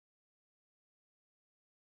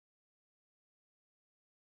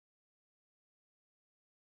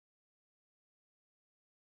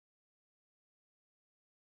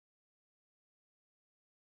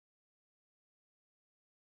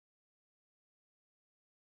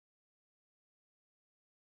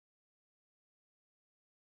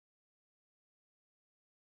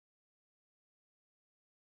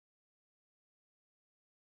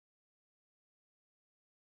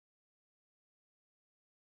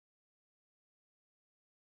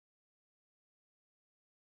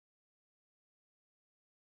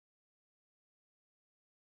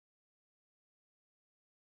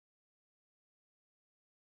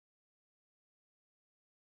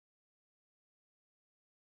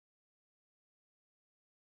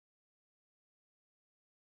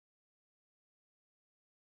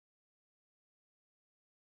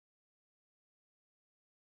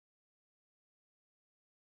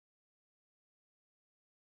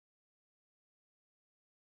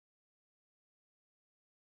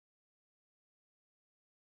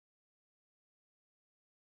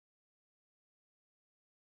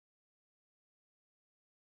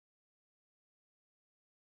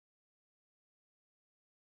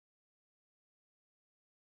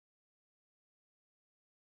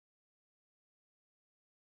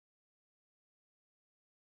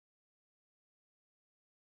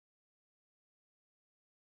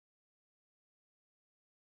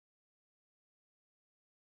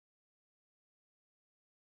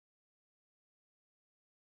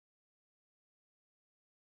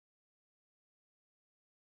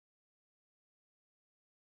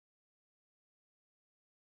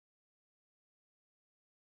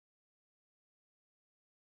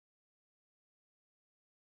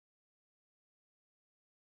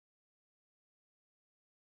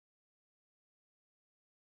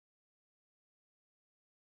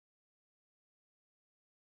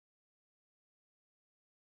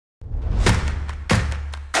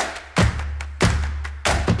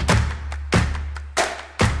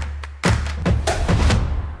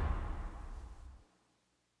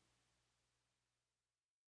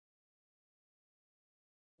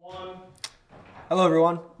Hello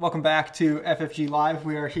everyone, welcome back to FFGLive.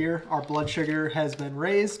 We are here, our blood sugar has been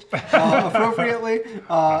raised appropriately,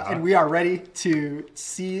 and we are ready to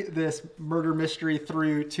see this murder mystery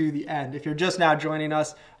through to the end. If you're just now joining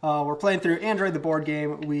us, we're playing through Android the board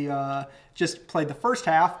game. We just played the first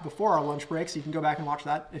half before our lunch break, so you can go back and watch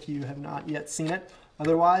that if you have not yet seen it.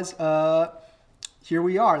 Otherwise, here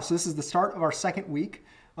we are. So this is the start of our second week.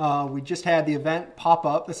 We just had the event pop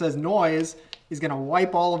up that says Noise is going to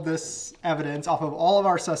wipe all of this evidence off of all of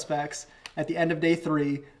our suspects at the end of day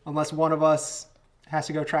 3, unless one of us has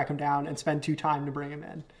to go track him down and spend 2 time to bring him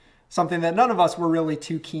in. Something that none of us were really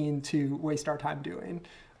too keen to waste our time doing.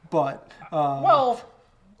 But well,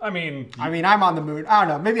 I mean, I'm on the mood. I don't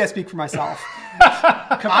know. Maybe I speak for myself.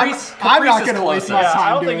 Caprice I'm not going to waste my time.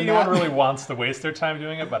 I don't doing think anyone that. really wants to waste their time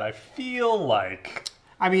doing it, but I feel like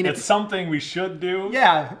it's something we should do.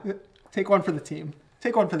 Yeah, take one for the team.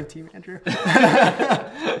 Take one for the team, Andrew. Do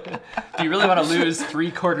you really want to lose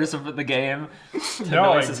 3/4 of the game to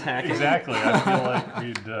Noise's hacking? Exactly. I feel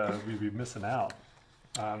like we'd be missing out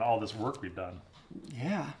on all this work we've done.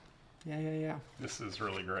 Yeah. This is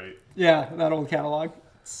really great. Yeah, that old catalog.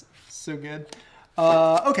 It's so good.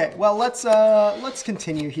 Okay, well let's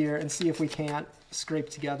continue here and see if we can't scrape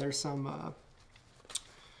together some.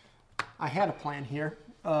 I had a plan here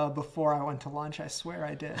before I went to lunch. I swear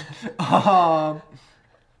I did.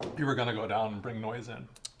 You were gonna go down and bring Noise in.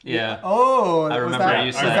 Yeah. Oh, I remember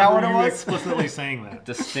you said. Is that what it was? Explicitly saying that.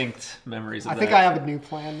 Distinct memories of I that. think I have a new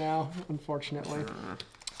plan now, unfortunately.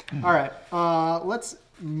 All right, let's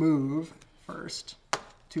move first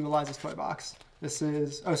to Eliza's toy box. This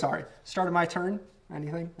is, oh sorry, start of my turn.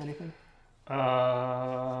 Anything?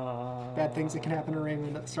 Bad things that can happen to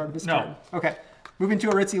Raymond at the start of his turn. Okay, moving to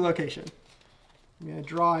a ritzy location. I'm gonna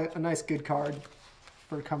draw a nice good card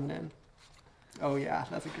for coming in. Oh yeah,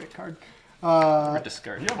 that's a great card.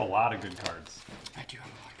 Discard. You have a lot of good cards. I do have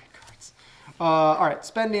a lot of good cards. All right,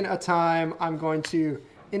 spending a time, I'm going to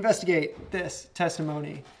investigate this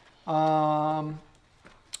testimony. I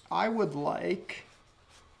would like,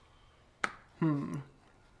 could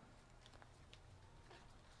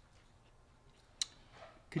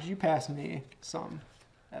you pass me some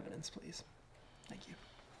evidence, please? Thank you.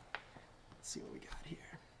 Let's see what we got here.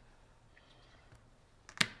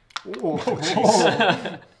 Oh,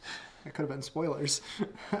 that could have been spoilers.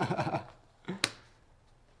 On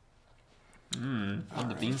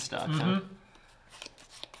the beanstalk, huh?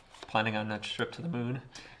 Planning on that trip to the moon.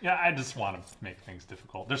 Yeah, I just want to make things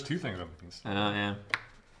difficult. There's 2 things on the beanstalk. Oh, yeah.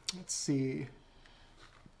 Let's see.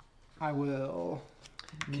 I will.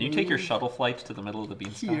 Can you take your shuttle flight to the middle of the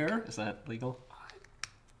beanstalk? Here. Is that legal? I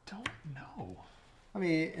don't know. Let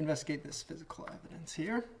me investigate this physical evidence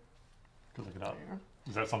here. Go look it up.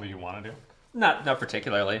 Is that something you want to do? Not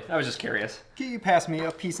particularly. I was just curious. Can you pass me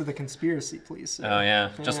a piece of the conspiracy, please? Sir? Oh, yeah.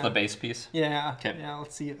 Just the base piece? Yeah. Okay. Yeah,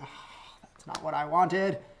 let's see. Oh, that's not what I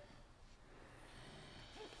wanted.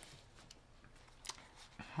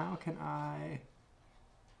 How can I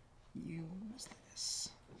use this?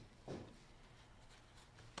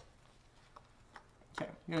 Okay,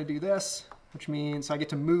 I'm going to do this, which means I get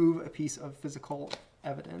to move a piece of physical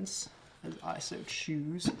evidence as I so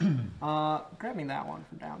choose. Grab me that one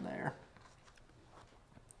from down there.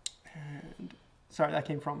 And sorry, that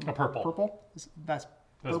came from a purple. Purple? That's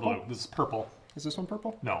purple? blue. This is purple. Is this one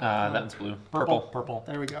purple? No. That one's blue. Purple.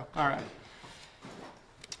 There we go. All right.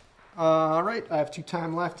 All right, I have 2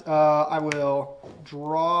 time left. I will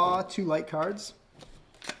draw 2 light cards.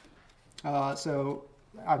 So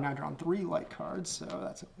I've now drawn 3 light cards, so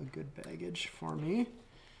that's a good baggage for me.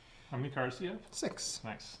 How many cards do you have? 6.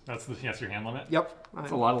 Nice. That's your hand limit? Yep.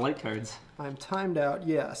 That's a lot of light cards. I'm timed out,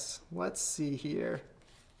 yes. Let's see here.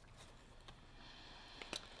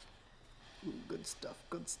 Ooh, good stuff,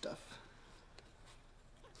 good stuff.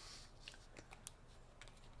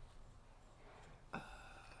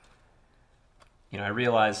 You know, I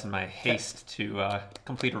realized in my haste to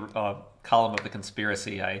complete a column of the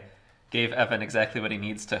conspiracy, I gave Evan exactly what he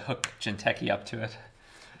needs to hook Jinteki up to it.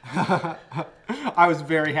 I was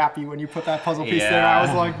very happy when you put that puzzle piece there. I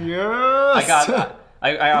was like, yes!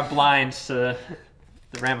 I got blind to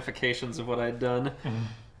the ramifications of what I'd done.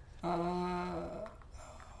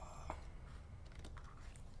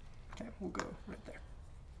 Okay, we'll go right there.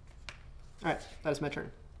 All right, that is my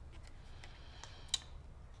turn.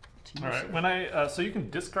 All right. So you can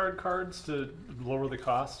discard cards to lower the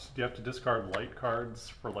cost. Do you have to discard light cards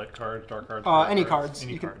for light cards, dark cards? Any cards.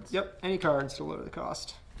 Any cards. Yep, any cards to lower the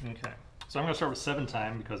cost. Okay. So I'm going to start with 7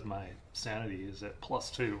 time because my sanity is at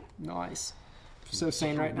 +2. Nice. So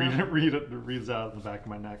sane right now. It reads out of the back of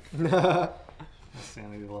my neck.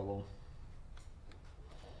 Sanity level.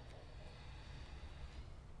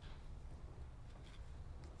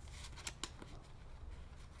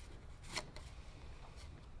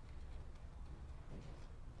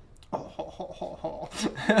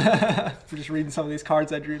 I'm just reading some of these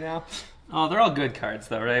cards I drew now. Oh, they're all good cards,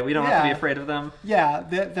 though, right? We don't have to be afraid of them. Yeah,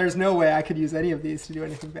 there's no way I could use any of these to do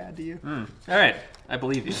anything bad to you. All right, I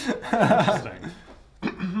believe you. Interesting.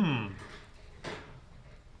 Okay,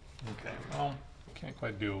 well, can't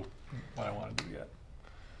quite do what I want to do yet.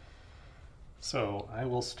 So I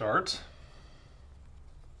will start.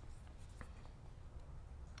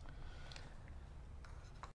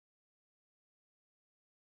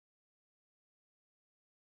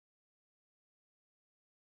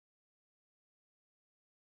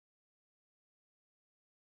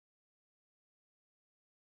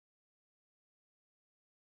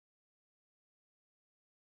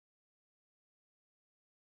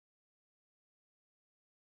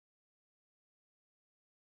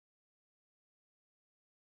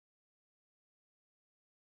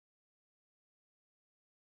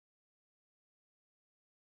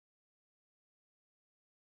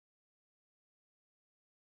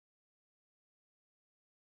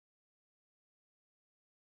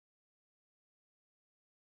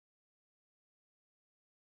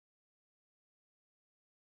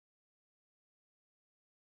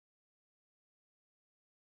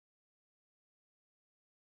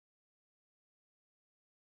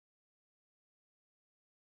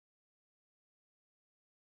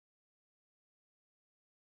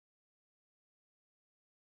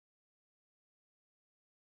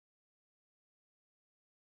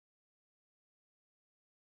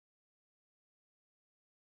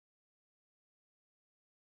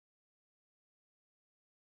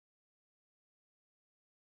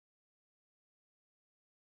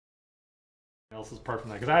 Else is apart from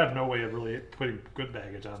that, because I have no way of really putting good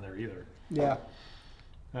baggage on there either. Yeah.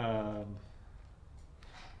 Um,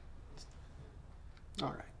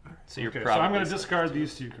 All right. So you're okay, so probably I'm going to discard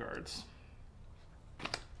these 2 cards.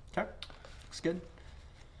 Okay. Looks good.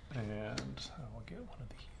 And I will get one of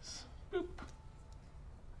these. Boop.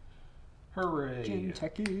 Hooray.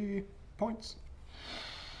 Jinteki points.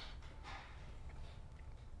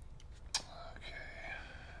 Okay.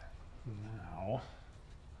 Now,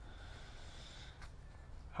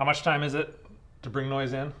 how much time is it to bring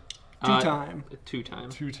noise in? 2 time. 2 time.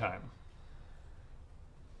 2 time.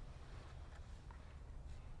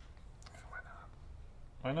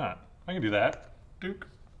 Why not? I can do that. Duke.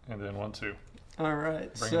 And then 1, 2. All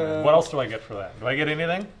right. Bring it in. So What else do I get for that? Do I get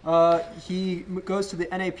anything? he goes to the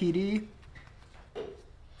NAPD.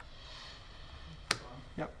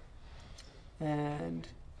 Yep. And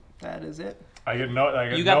that is it. I get no. I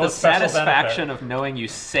get You got no the special satisfaction benefit. of knowing you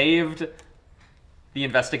saved the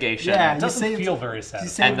investigation. Yeah, It you doesn't saved- feel very you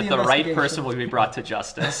satisfying. saved And that the right investigation. person will be brought to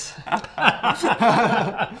justice.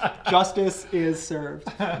 Justice is served.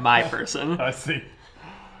 My person. I see.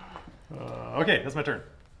 Okay, that's my turn.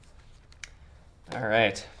 All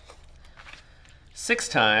right. 6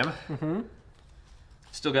 time.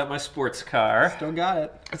 Still got my sports car. Still got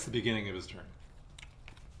it. That's the beginning of his turn.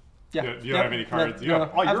 Yeah. You don't have any cards.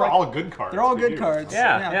 No, Oh, I've you're like- all good cards. They're all for good you. cards.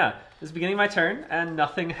 Yeah. This is the beginning of my turn, and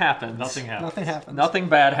nothing happens. Nothing happens. Nothing happens. Nothing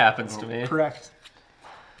bad happens to me. Correct.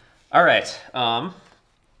 All right.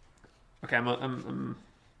 Okay, I'm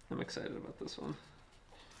excited about this one.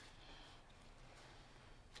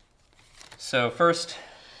 So first,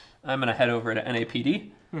 I'm gonna head over to NAPD.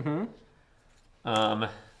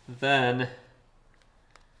 Then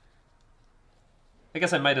I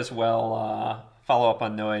guess I might as well follow up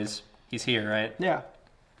on Noise. He's here, right? Yeah.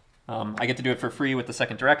 I get to do it for free with the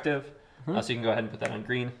second directive, so you can go ahead and put that on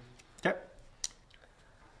green. Okay.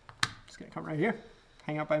 Just gonna come right here.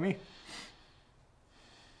 Hang out by me.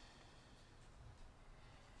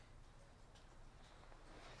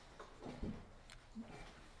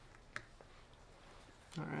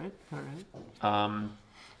 All right. All right.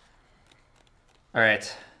 All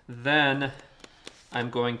right, then I'm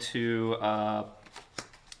going to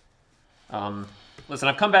listen.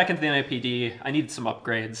 I've come back into the NAPD. I need some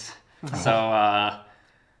upgrades, so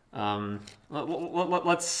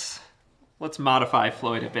let's modify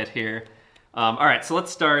Floyd a bit here. All right, so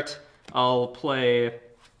let's start. I'll play.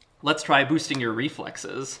 Let's try boosting your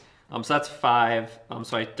reflexes. So that's 5.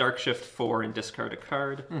 So I dark shift 4 and discard a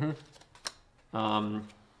card.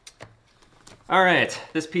 All right,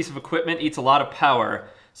 this piece of equipment eats a lot of power,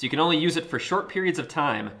 so you can only use it for short periods of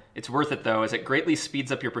time. It's worth it, though, as it greatly speeds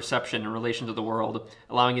up your perception in relation to the world,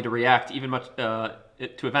 allowing you to react to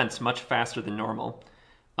events much faster than normal.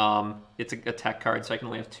 It's a tech card, so I can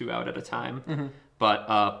only have 2 out at a time. But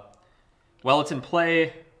while it's in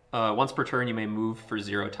play, once per turn, you may move for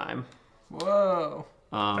 0 time. Whoa.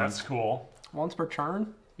 That's cool. Once per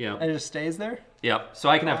turn? Yeah. And it just stays there? Yep. So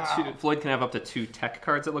I can have 2. Floyd can have up to 2 tech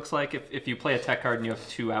cards, it looks like. If you play a tech card and you have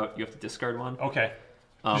 2 out, you have to discard 1. Okay.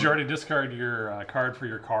 Did you already discard your card for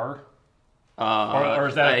your car? Or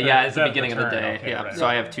is that yeah, is at the that beginning of the turn? day. Okay, Yeah, right. so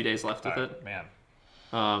I have 2 days left with All right, it.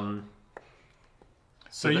 man.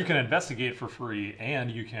 So you can investigate for free,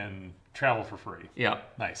 and you can travel for free. Yeah.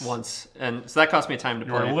 Nice. Once, and so that cost me time to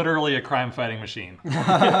You play. are literally a crime-fighting machine.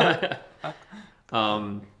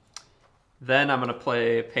 Then I'm gonna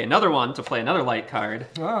pay another one to play another light card.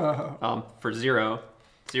 Oh. For zero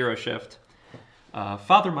shift.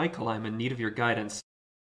 Father Michael, I'm in need of your guidance.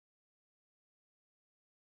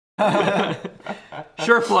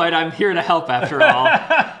 Sure, Floyd, I'm here to help after all,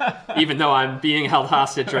 even though I'm being held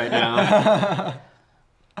hostage right now.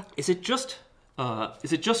 Is it just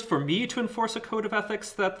for me to enforce a code of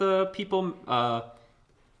ethics that the people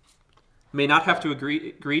may not have to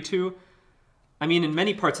agree to? I mean, in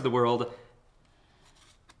many parts of the world,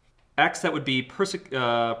 acts that would be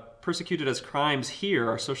persecuted as crimes here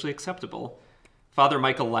are socially acceptable. Father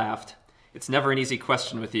Michael laughed. It's never an easy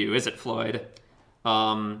question with you, is it, Floyd?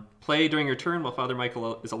 Play during your turn while Father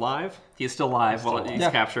Michael is alive. He is still alive while he's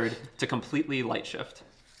captured to completely light shift.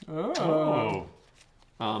 Oh.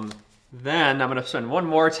 Then I'm going to spend one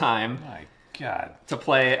more time My God. to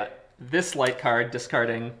play this light card,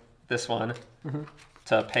 discarding this one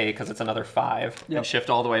to pay because it's another 5 and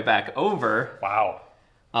shift all the way back over. Wow.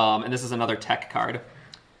 And this is another tech card.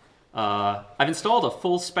 I've installed a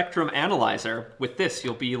full spectrum analyzer. With this,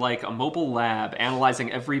 you'll be like a mobile lab,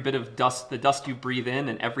 analyzing every bit of dust, the dust you breathe in,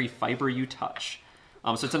 and every fiber you touch.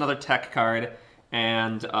 So it's another tech card.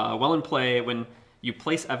 And while in play, when you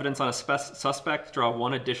place evidence on a suspect, draw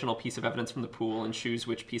one additional piece of evidence from the pool and choose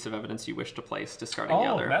which piece of evidence you wish to place, discarding the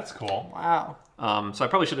other. Oh, that's cool. Wow. So I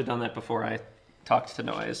probably should have done that before I talked to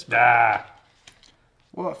Noise.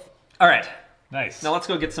 Woof. All right. Nice. Now let's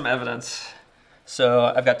go get some evidence. So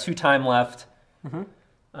I've got 2 time left.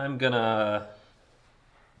 I'm gonna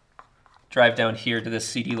drive down here to this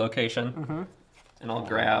CD location, and I'll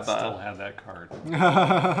grab. Still have that card.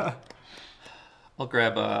 I'll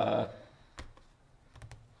grab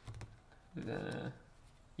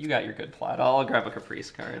you got your good plot. I'll grab a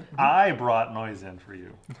Caprice card. I brought Noise in for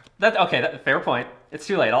you. Fair point. It's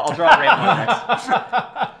too late. I'll draw a random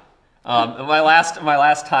next. My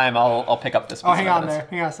last time, I'll pick up this piece Oh, hang of on evidence. there.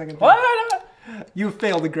 Hang on a second. What? You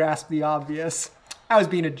failed to grasp the obvious. I was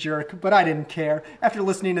being a jerk, but I didn't care. After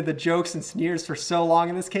listening to the jokes and sneers for so long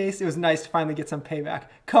in this case, it was nice to finally get some payback.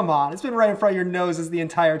 Come on, it's been right in front of your noses the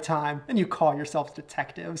entire time, and you call yourselves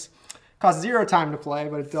detectives. Costs 0 time to play,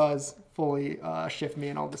 but it does fully shift me,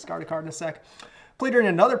 and I'll discard a card in a sec. Play during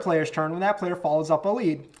another player's turn when that player follows up a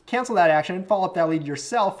lead. Cancel that action and follow up that lead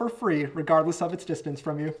yourself for free, regardless of its distance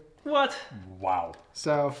from you. What? Wow.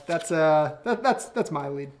 So that's my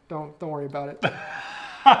lead. Don't worry about it.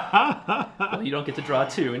 Well, you don't get to draw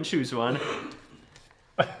 2 and choose one.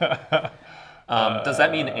 Does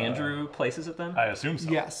that mean Andrew places it then? I assume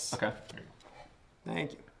so. Yes. Okay.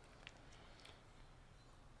 Thank you.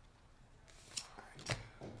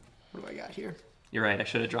 What do I got here? You're right. I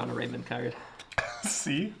should have drawn a Raymond card.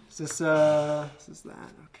 See? Is this that?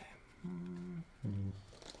 Okay.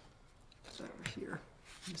 Put that over here.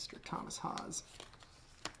 Mr. Thomas Haas.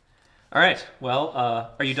 All right. Well,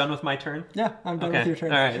 are you done with my turn? Yeah, I'm done with your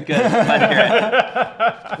turn. All right. Good. Glad to hear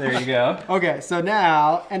it. There you go. Okay, so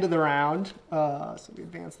now, end of the round. So we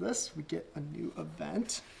advance this. We get a new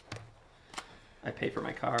event. I pay for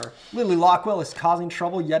my car. Lily Lockwell is causing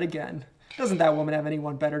trouble yet again. Doesn't that woman have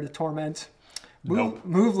anyone better to torment? Nope.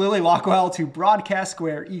 Move Lily Lockwell to Broadcast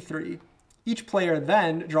Square E3. Each player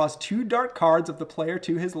then draws 2 dark cards of the player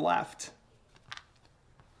to his left.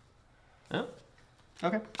 Oh.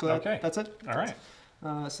 Okay, so that's it. All right.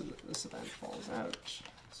 So this event falls out.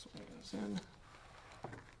 This one goes in.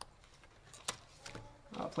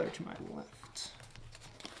 Player to my left.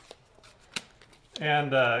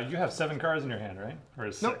 And you have 7 cards in your hand, right? Or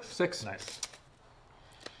is 6? Nope, 6. Nice.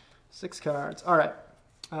 6 cards. All right.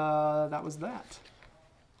 That was that.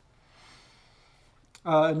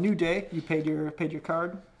 New day. You paid your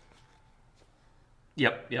card.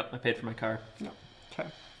 Yep. I paid for my car. No. Okay.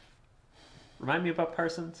 Remind me about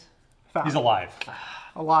Parsons. Found. He's alive.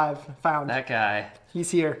 Alive. Found. That guy.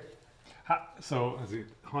 He's here. So is he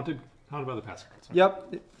haunted? Haunted by the past cards. Okay. Yep.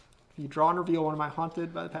 If you draw and reveal one of my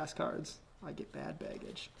haunted by the past cards, I get bad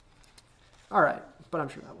baggage. All right, but I'm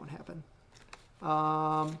sure that won't happen.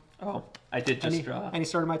 Oh, I did just draw. Any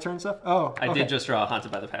start of my turn stuff? Oh, I okay. did just draw a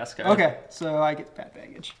haunted by the past card. Okay, so I get bad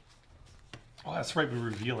baggage. Oh, that's right. We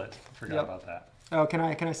reveal it. Forgot Yep. about that. Oh, can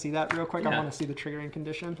I see that real quick? I Yeah. want to see the triggering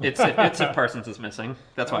condition. It's if Parsons is missing.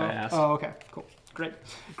 That's why I asked. Oh, okay, cool,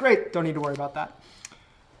 great. Don't need to worry about that.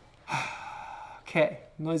 Okay,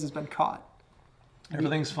 Noise has been caught.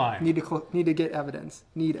 Everything's fine. Need to get evidence.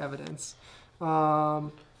 Need evidence. Okay.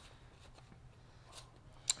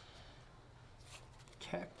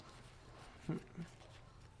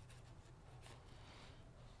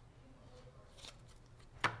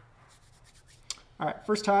 All right,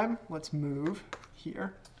 first time, let's move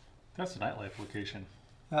here. That's a nightlife location.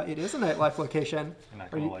 It is a nightlife location. You're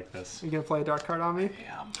not going to like this. Are you going to play a dark card on me?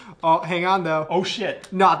 Yeah. Oh, hang on, though. Oh, shit.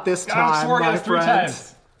 Not this time, my three friends.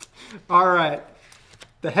 times. All right.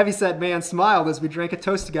 The heavyset man smiled as we drank a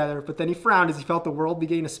toast together, but then he frowned as he felt the world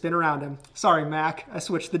beginning to spin around him. Sorry, Mac. I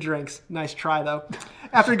switched the drinks. Nice try, though.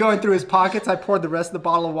 After going through his pockets, I poured the rest of the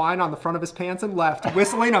bottle of wine on the front of his pants and left,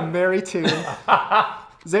 whistling a merry tune.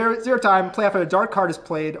 Zero time. Play after a dark card is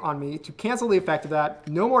played on me. To cancel the effect of that,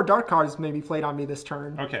 no more dark cards may be played on me this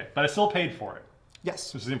turn. Okay, but I still paid for it.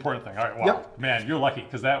 Yes. This is the important thing. All right, wow. Yep. Man, you're lucky,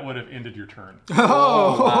 because that would have ended your turn.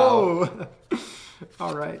 Oh, wow.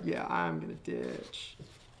 All right, yeah, I'm going to ditch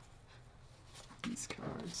these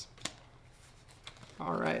cards.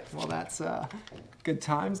 All right, well, that's good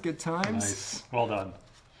times, good times. Nice. Well done.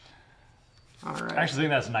 All right. I actually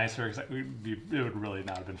think that's nicer, because it would really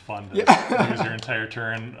not have been fun to use your entire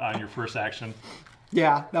turn on your first action.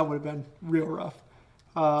 Yeah, that would have been real rough.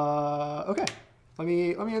 Okay, let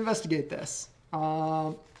me investigate this. You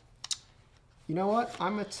know what?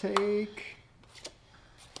 I'm gonna take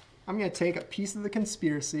a piece of the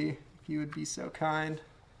conspiracy. If you would be so kind,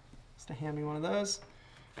 just to hand me one of those.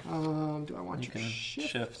 Do I want You your can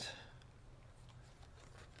shift?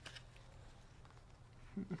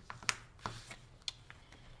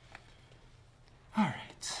 All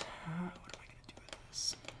right. What am I gonna do with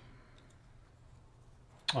this?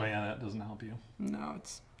 Oh yeah, that doesn't help you. No,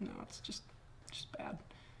 it's just bad.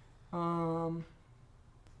 So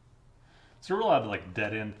we're allowed to like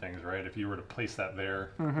dead end things, right? If you were to place that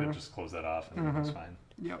there, it'd just close that off and it's fine.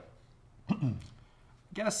 Yep.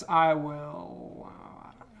 Guess I will.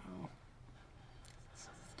 I don't know. This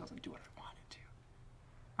doesn't do what I want it to.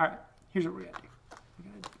 All right. Here's what we're gonna do. We're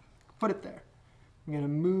gonna put it there. I'm gonna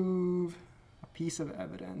move a piece of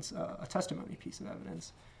evidence, a testimony piece of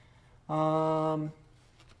evidence.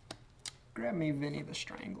 Grab me Vinny the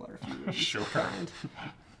Strangler if you would be Sure. so kind.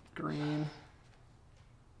 Green.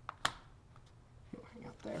 He'll hang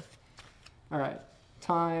out there. All right.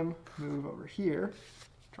 Time. Move over here.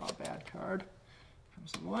 Draw a bad card.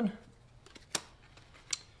 Comes the one.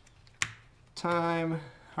 Time.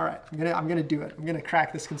 All right. I'm gonna do it. I'm gonna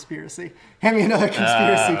crack this conspiracy. Hand me another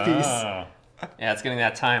conspiracy piece. Yeah, it's getting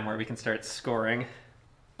that time where we can start scoring.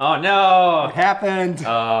 Oh no! What happened?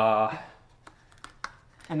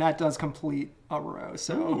 And that does complete a row,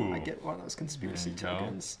 so Ooh. I get one of those conspiracy There you go.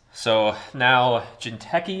 tokens. So now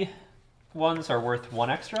Jinteki ones are worth 1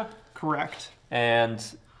 extra, Correct. and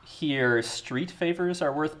here street favors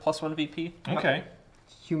are worth +1 VP. Okay.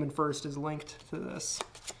 Human First is linked to this.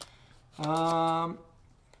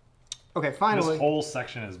 Okay, finally. This whole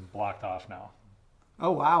section is blocked off now.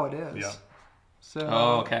 Oh wow, it is. Yeah. So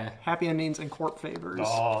Oh, okay. happy endings and court favors.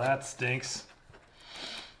 Oh, that stinks.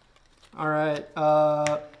 All right.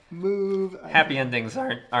 Move. Happy endings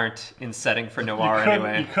aren't in setting for Noir You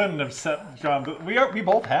anyway. couldn't have gone. We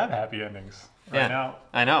both have happy endings right Yeah, now,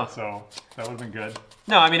 I know. so that would have been good.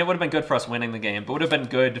 No, I mean it would have been good for us winning the game, but would have been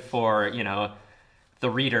good for the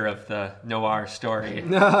reader of the Noir story.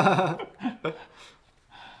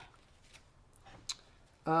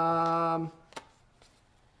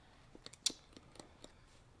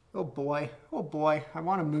 Oh boy. I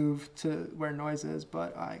want to move to where noise is,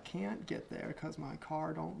 but I can't get there because my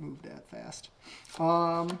car don't move that fast.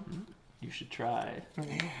 You should try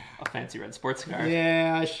a fancy red sports car.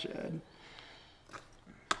 Yeah, I should.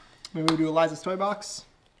 Maybe we do Eliza's Toy Box.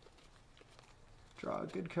 Draw a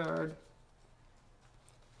good card.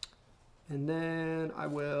 And then I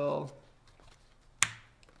will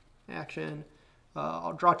action.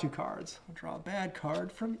 I'll draw 2 cards. I'll draw a bad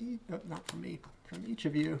card from not from me, from each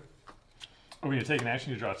of you. Oh, when you take an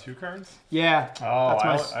action, you draw 2 cards? Yeah. Oh,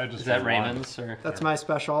 that's I just Is that drew Raymond's or? That's my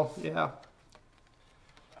special. Yeah. one.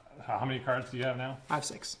 How many cards do you have now? I have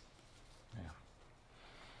 6. Yeah.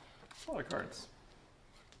 A lot of cards.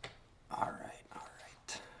 All right.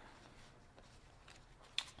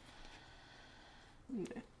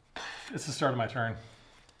 It's the start of my turn.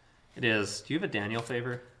 It is. Do you have a Daniel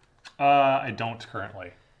favor? I don't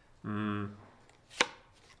currently.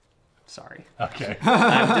 Sorry. Okay.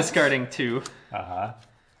 I'm discarding 2 Uh-huh.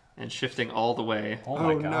 and shifting all the way Oh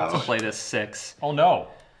my Oh, god. to play this 6. Oh no.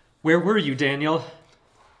 Where were you, Daniel?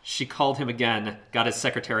 She called him again, got his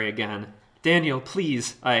secretary again. Daniel,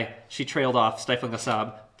 please. She trailed off, stifling a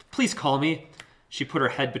sob. Please call me. She put her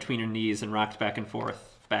head between her knees and rocked back and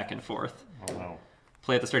forth, back and forth. Oh no.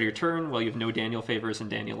 Play at the start of your turn while you have no Daniel favors and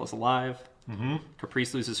Daniel is alive. Mm-hmm.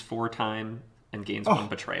 Caprice loses 4 time and gains 1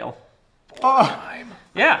 betrayal. Oh,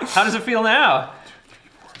 Yeah, how does it feel now?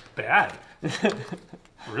 Bad.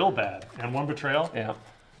 Real bad. And 1 betrayal? Yeah.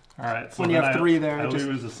 All right. So when you then have 3 there, I just,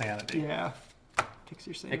 lose a sanity. yeah, takes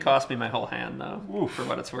your sanity. It cost me my whole hand, though, Oof. for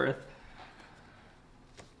what it's worth.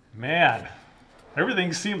 Man,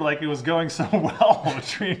 everything seemed like it was going so well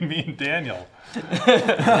between me and Daniel.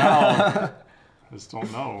 Now, I just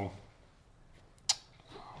don't know.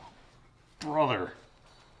 Brother.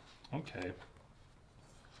 Okay.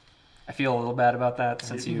 I feel a little bad about that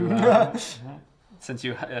since you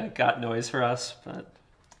got noise for us, but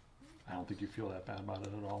I don't think you feel that bad about it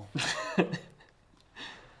at all.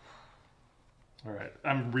 All right,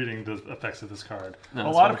 I'm reading the effects of this card. No, a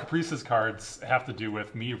that's lot fine. of Caprice's cards have to do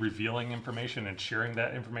with me revealing information and sharing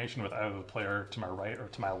that information with either the player to my right or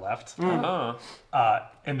to my left. oh.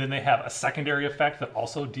 And then they have a secondary effect that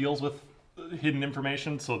also deals with hidden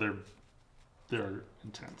information, so they're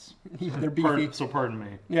intense. They're beefy. So pardon me.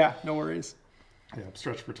 Yeah, no worries. Yeah, I'm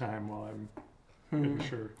stretched for time while I'm making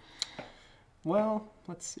sure. Well,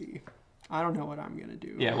 let's see. I don't know what I'm gonna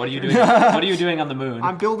do. Yeah, what are you doing? What are you doing on the moon?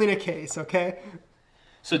 I'm building a case, okay?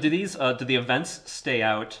 So do these do the events stay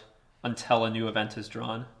out until a new event is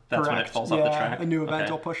drawn? That's when it Correct. falls yeah, off the track. a new event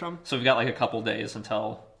Okay. will push them. So we've got like a couple days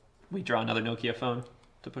until we draw another Nokia phone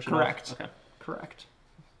to push it Correct. off. Okay. Correct.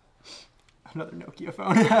 Another Nokia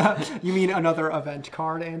phone. You mean another event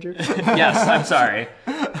card, Andrew? Yes, I'm sorry.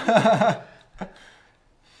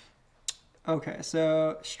 Okay,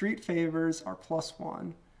 so street favors are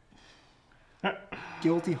 +1.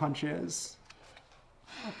 Guilty hunches.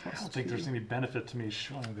 I don't think there's any benefit to me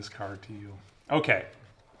showing this card to you. Okay.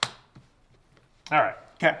 All right.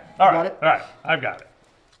 Okay, All right. got it. All right. I've got it.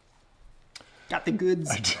 Got the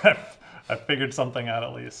goods. I figured something out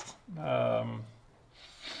at least. Oh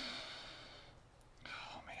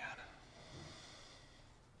man.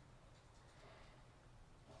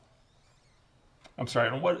 I'm sorry.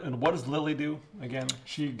 And what does Lily do again?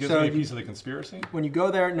 She gives So me a you- piece of the conspiracy. When you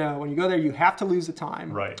go there, you have to lose the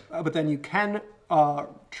time. Right. But then you can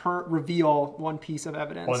reveal 1 piece of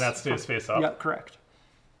evidence. Oh, and that stays face up. Yep, correct.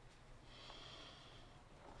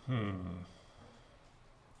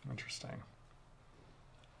 Interesting.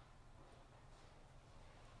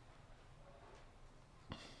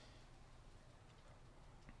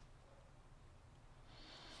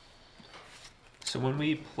 So when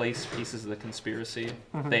we place pieces of the conspiracy,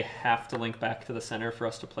 Mm-hmm. they have to link back to the center for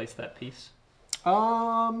us to place that piece.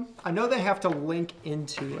 I know they have to link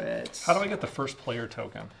into it. How do I get the first player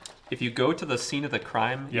token? If you go to the scene of the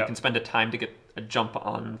crime, you Yep. can spend a time to get a jump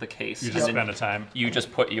on the case. You and just then spend a time. You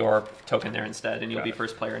just put your token there instead, and you'll Got be it.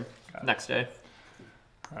 first player Got it. next day.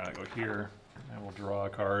 All right, I go here. I will draw a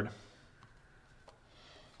card.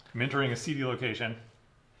 I'm entering a CD location.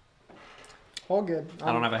 All good.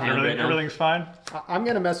 I don't have a hand right now. Everything's fine. I'm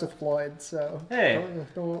gonna mess with Floyd, so Hey.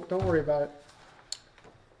 don't worry about it.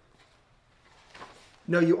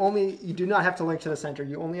 No, you do not have to link to the center.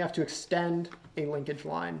 You only have to extend a linkage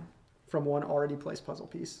line from one already placed puzzle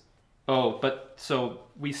piece. Oh, but so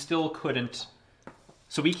we still couldn't.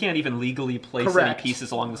 So we can't even legally place Correct. any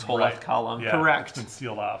pieces along this whole Right. left column. Yeah, Correct. It's been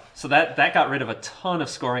sealed off. So that got rid of a ton of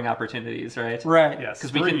scoring opportunities, right? Right. Yes,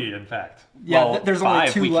 'Cause we 3 in fact. Yeah, Well, there's 5.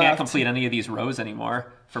 only 2 we left. can't complete any of these rows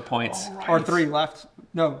anymore for points. Oh, Or 3 left.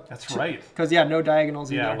 No. That's right. Because, yeah, no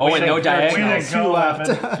diagonals Yeah. either. Oh, and no We diagonals. didn't go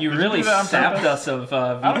left. You really do that on sapped purpose? us of VP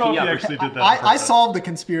I don't know if you opportunities. actually did that. on I purpose. solved the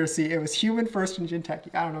conspiracy. It was human first and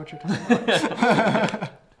Jinteki. I don't know what you're talking about.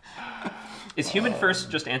 Is human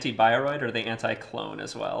first just anti-bioroid or are they anti-clone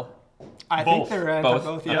as well? I Both. think they're Both?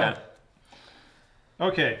 both. Yeah.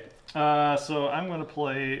 Okay. Okay, so I'm going to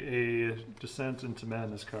play a Descent into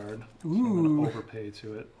Madness card. So I'm going to overpay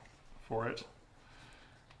for it.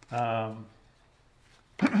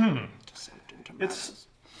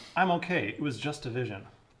 I'm okay. It was just a vision.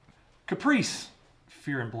 Caprice!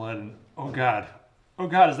 Fear and blood and oh god,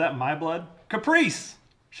 is that my blood? Caprice!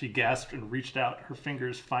 She gasped and reached out, her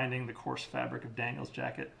fingers finding the coarse fabric of Daniel's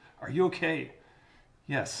jacket. Are you okay?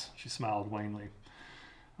 Yes, she smiled wanly.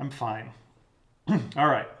 I'm fine. All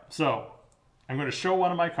right, so I'm going to show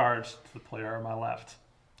one of my cards to the player on my left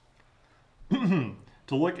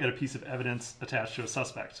to look at a piece of evidence attached to a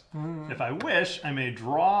suspect. If I wish, I may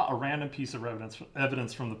draw a random piece of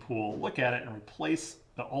evidence from the pool, look at it, and replace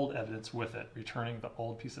the old evidence with it, returning the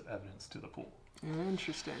old piece of evidence to the pool.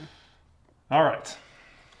 Interesting. All right,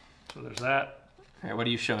 so there's that. All right, what are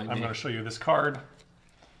you showing I'm me? going to show you this card.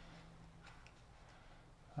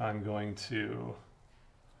 I'm going to,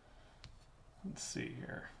 let's see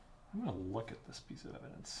here. I'm going to look at this piece of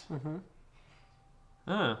evidence.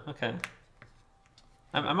 Oh, okay.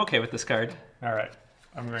 I'm okay with this card. All right.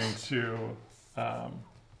 I'm going to.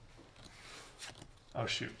 Oh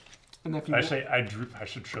shoot. And if you Actually, I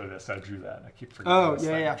should show you this. I drew that. I keep forgetting. Oh, this yeah,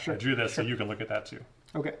 thing. yeah, sure. I drew this Sure. so you can look at that too.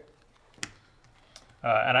 Okay.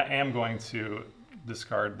 And I am going to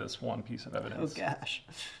discard this one piece of Oh evidence. gosh.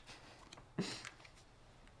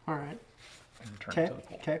 All right. And return Okay. it to the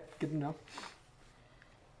pool. Okay. Good to know.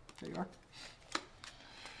 There you are.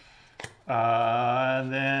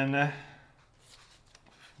 And then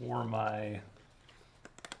for my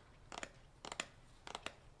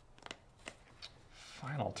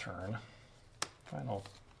final turn, final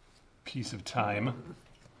piece of time.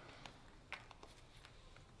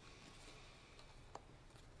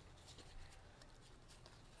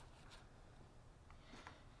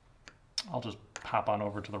 I'll just pop on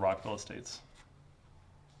over to the Rockville Estates.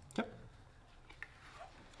 Yep.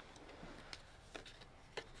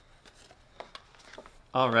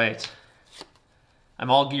 All right. I'm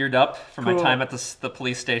all geared up for my Cool. time at the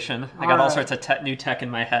police station. I got all Alright. sorts of new tech in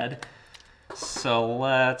my head. So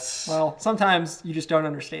let's... Well, sometimes you just don't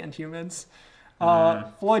understand humans.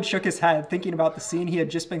 Floyd shook his head, thinking about the scene he had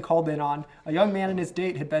just been called in on. A young man and his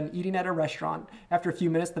date had been eating at a restaurant. After a few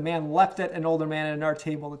minutes, the man leapt at an older man at another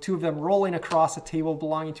table, the two of them rolling across a table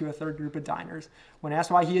belonging to a third group of diners. When asked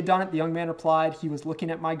why he had done it, the young man replied, "He was looking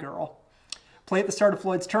at my girl." Play at the start of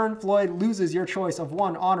Floyd's turn. Floyd loses your choice of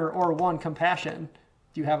 1 honor or 1 compassion.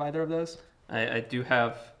 Do you have either of those? I do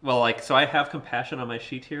have... Well, like, so I have compassion on my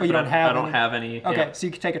sheet here. Oh, you but don't have I don't any? have any. Okay, Yeah. so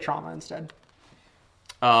you can take a trauma instead.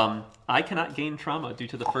 I cannot gain trauma due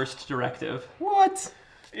to the first directive. What?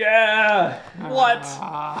 Yeah! What?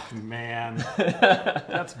 Man,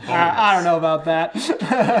 that's bogus. I don't know about that.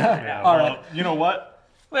 Yeah, All well, right. you know what?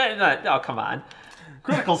 Wait, no, oh, come on.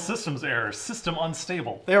 Critical systems error, system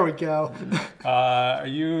unstable. There we go. Are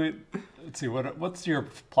you? Let's see. What's your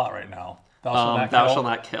plot right now? Thou shalt not Thou kill? shall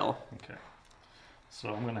not kill. Okay. So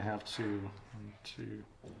I'm gonna have to 1, 2,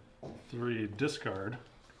 3 discard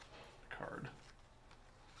card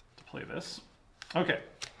to play this. Okay.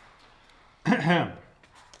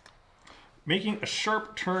 Making a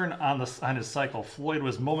sharp turn on his cycle, Floyd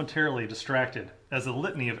was momentarily distracted as a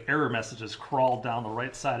litany of error messages crawled down the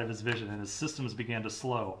right side of his vision and his systems began to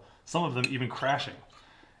slow, some of them even crashing,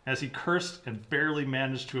 as he cursed and barely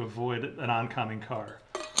managed to avoid an oncoming car.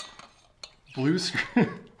 Blue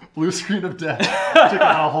screen of death took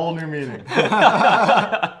on a whole new meaning.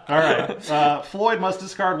 All right. Floyd must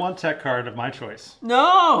discard 1 tech card of my choice.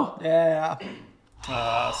 No! Yeah.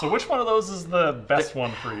 So which one of those is the best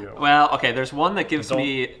one for you? Well, okay, there's one that gives Don't-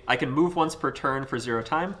 me... I can move once per turn for 0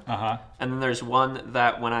 time. Uh-huh. And then there's one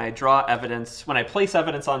that when I draw evidence... When I place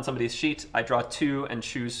evidence on somebody's sheet, I draw 2 and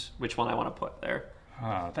choose which one I want to put there.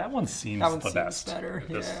 That one seems That one the seems best better, at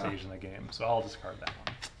this yeah. stage in the game, so I'll discard that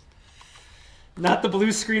one. Not the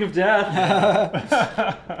blue screen of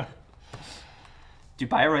death. Do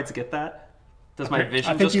bioroids get that? Does my vision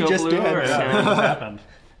I think just you go just blue? did. Or, Yeah, it just happened.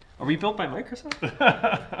 Are we built by Microsoft?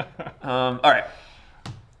 All right.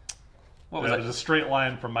 What was There's it? a straight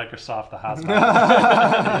line from Microsoft to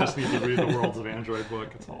Hotspot. You just need to read the Worlds of Android book.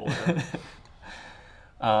 It's all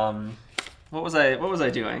there. What was I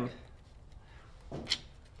doing?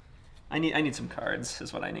 I need some cards.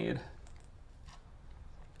 Is what I need.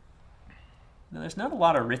 Now, there's not a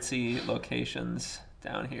lot of ritzy locations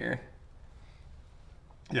down here.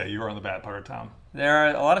 Yeah, you are in the bad part of town. There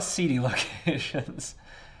are a lot of seedy locations.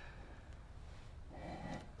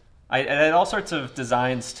 I had all sorts of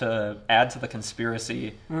designs to add to the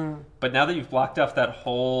conspiracy, but now that you've blocked off that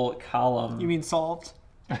whole column... You mean solved?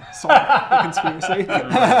 Solved the conspiracy.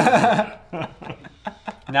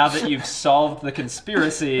 Now that you've solved the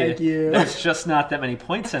conspiracy, Thank you. there's just not that many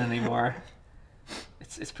points in anymore.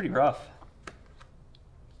 It's pretty rough.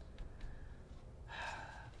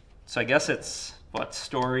 So I guess it's, what,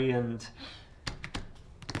 story and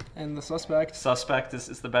And the suspect. suspect is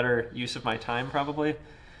the better use of my time, probably.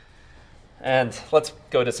 And let's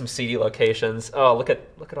go to some seedy locations. Oh, look at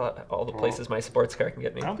all the places my sports car can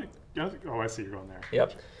get me. I don't think. Oh, I see you're going there.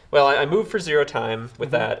 Yep. Well, I move for 0 time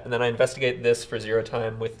with that, and then I investigate this for 0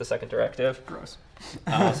 time with the second directive. Gross.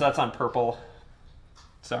 So that's on purple.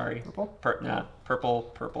 Sorry. Purple? Nah,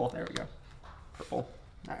 purple. There we go. Purple.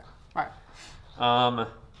 All right. All right.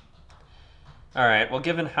 All right. Well,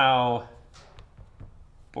 given how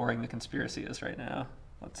boring the conspiracy is right now,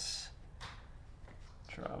 let's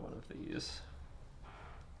draw one of these.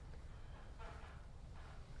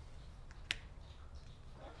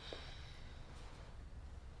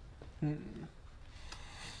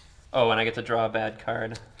 Oh, and I get to draw a bad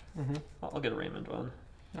card. I'll get a Raymond one.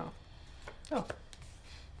 No. Oh.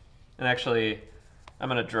 And actually, I'm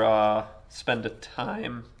gonna spend a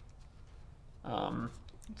time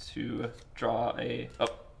to draw a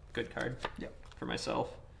good card. Yep. For myself.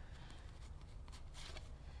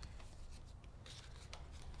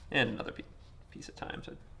 And another piece of time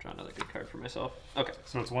to draw another good card for myself. Okay.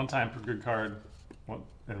 So it's 1 time per good card,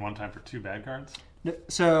 and 1 time for 2 bad cards?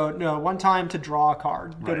 No, 1 time to draw a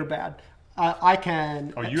card, good or bad. I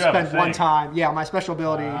can you have a spend 1 thing. time. Yeah, my special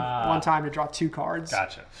ability, 1 time to draw 2 cards.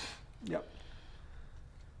 Gotcha. Yep.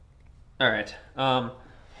 All right.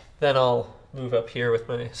 Then I'll move up here with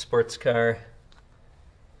my sports car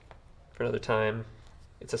for another time.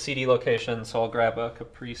 It's a CD location, so I'll grab a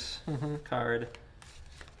Caprice card.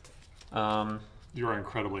 You are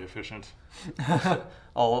incredibly efficient.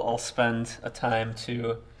 I'll spend a time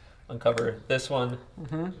to uncover this one.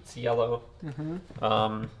 It's yellow.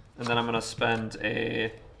 And then I'm going to spend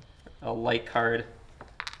a light card,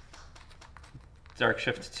 Dark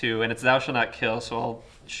Shift 2, and it's Thou Shall Not Kill, so I'll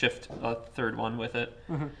shift a 3rd one with it.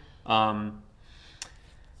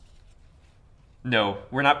 No,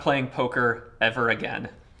 we're not playing poker ever again.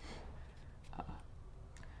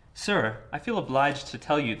 Sir, I feel obliged to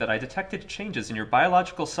tell you that I detected changes in your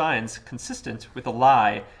biological signs consistent with a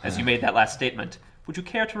lie as you made that last statement. Would you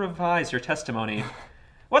care to revise your testimony?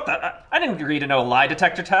 What the? I didn't agree to no lie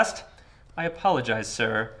detector test. I apologize,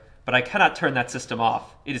 sir, but I cannot turn that system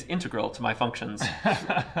off. It is integral to my functions.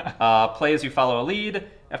 Play as you follow a lead.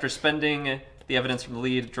 After spending the evidence from the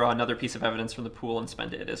lead, draw another piece of evidence from the pool and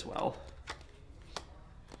spend it as well.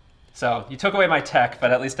 So, you took away my tech,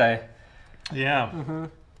 but at least I... Yeah.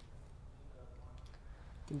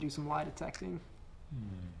 Can do some lie detecting.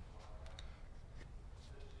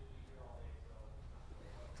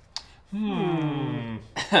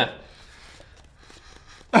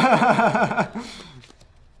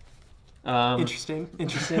 Interesting.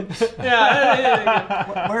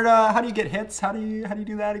 Yeah. Where? How do you get hits? How do you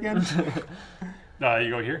do that again? You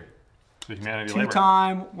go here. The humanity 2 labor.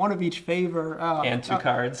 time, 1 of each favor. And 2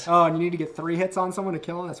 cards. Oh, and you need to get 3 hits on someone to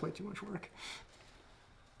kill them? That's way too much work.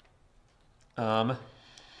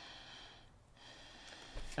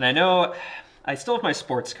 And I know I still have my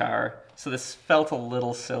sports car, so this felt a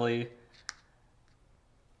little silly.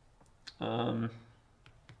 I'm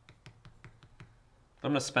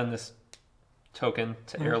going to spend this token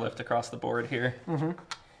to airlift across the board here.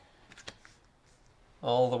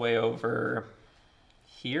 All the way over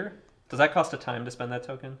here. Does that cost a time to spend that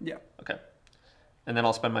token? Yeah. Okay. And then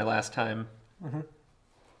I'll spend my last time.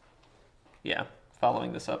 Yeah,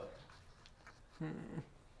 following this up.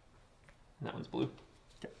 That one's blue.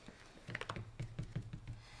 Okay.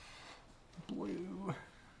 Blue.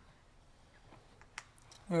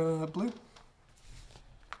 Blue.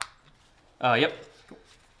 Yep. Cool.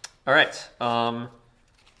 All right.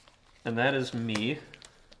 And that is me.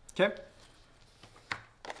 Okay.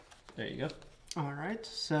 There you go. All right.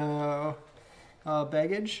 So,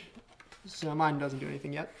 baggage. So mine doesn't do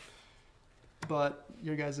anything yet. But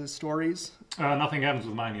your guys' stories. Nothing happens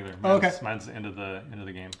with mine either. Oh, okay. Mine's the end of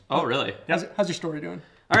the game. Oh, really? How's your story doing?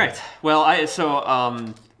 All right. Well,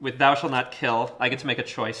 with Thou Shall Not Kill, I get to make a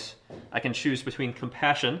choice. I can choose between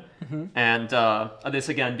compassion and this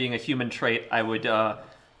again being a human trait. I would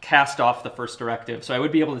cast off the first directive, so I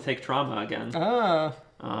would be able to take trauma again.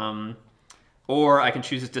 Or I can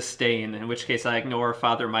choose disdain, in which case I ignore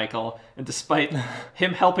Father Michael, and despite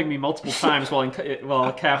him helping me multiple times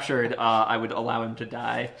while captured, I would allow him to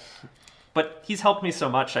die. But he's helped me so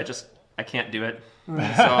much, I can't do it. So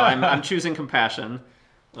I'm choosing compassion.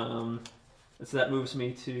 So that moves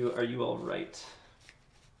me to, are you all right?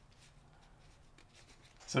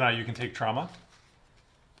 So now you can take trauma?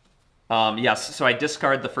 Yes, so I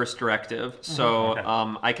discard the first directive. So Okay.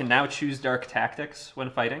 I can now choose dark tactics when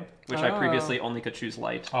fighting, which I previously only could choose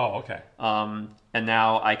light. Oh, okay. And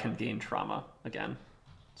now I can gain trauma again.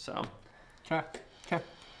 So Okay.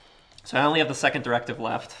 I only have the second directive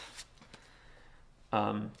left.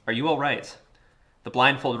 Are you all right? The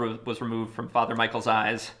blindfold was removed from Father Michael's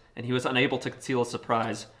eyes, and he was unable to conceal his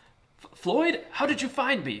surprise. Floyd, how did you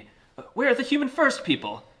find me? Where are the human first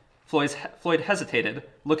people? Floyd hesitated,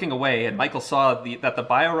 looking away, and Michael saw that the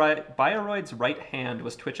Bioroid's right hand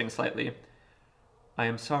was twitching slightly. I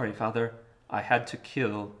am sorry, Father. I had to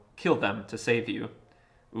kill them to save you.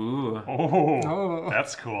 Ooh. Oh,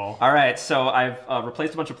 that's cool. All right, so I've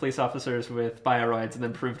replaced a bunch of police officers with Bioroids, and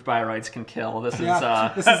then proved Bioroids can kill. This is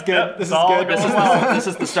This is good. This is all good. going this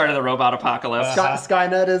is the start of the robot apocalypse.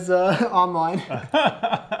 Skynet is online.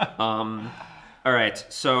 All right,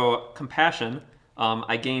 so compassion.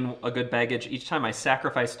 I gain a good baggage each time I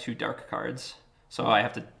sacrifice 2 dark cards. So I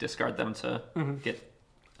have to discard them to get...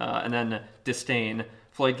 and then disdain.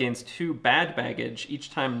 Floyd gains 2 bad baggage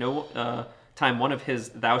each time time one of his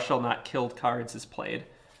Thou Shall Not Killed cards is played.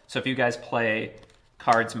 So if you guys play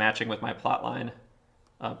cards matching with my plotline,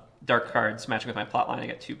 dark cards matching with my plotline, I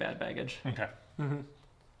get 2 bad baggage. Okay. All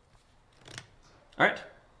right.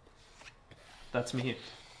 That's me.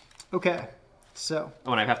 Okay, so.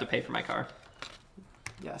 When I have to pay for my car.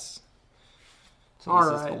 Yes. So All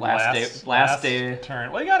this is right. the last day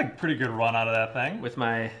turn. Well, you got a pretty good run out of that thing. with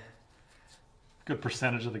my... Good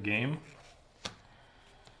percentage of the game.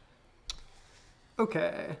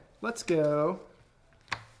 Okay, let's go.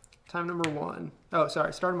 Time number 1. Oh,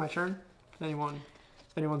 sorry, starting my turn.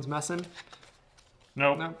 If anyone's messing.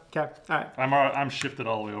 Nope. No? Okay, all right. I'm shifted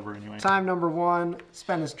all the way over anyway. Time number 1,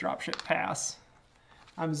 spend this dropship pass.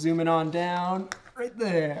 I'm zooming on down right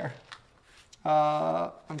there.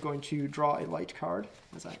 I'm going to draw a light card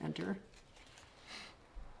as I enter.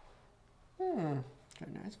 Very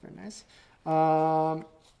nice, very nice.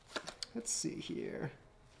 Let's see here.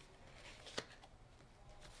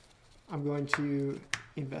 I'm going to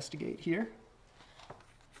investigate here.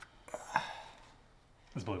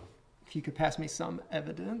 It's blue. If you could pass me some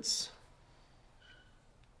evidence.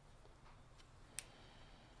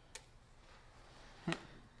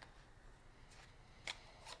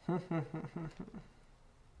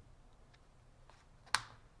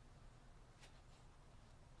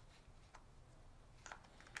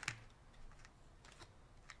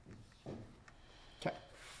 Okay.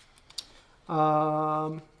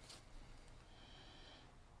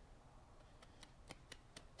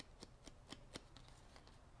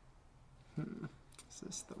 Is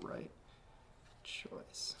this the right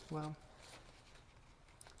choice? Well,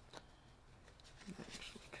 that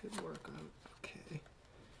actually could work out okay.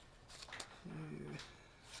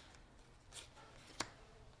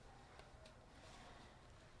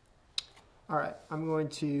 All right, I'm going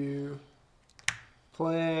to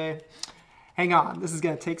play. Hang on, this is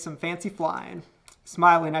going to take some fancy flying.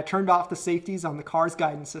 Smiling, I turned off the safeties on the car's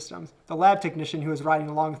guidance systems. The lab technician who was riding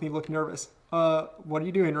along with me looked nervous. What are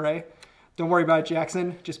you doing, Ray? Don't worry about it,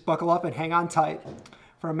 Jackson. Just buckle up and hang on tight.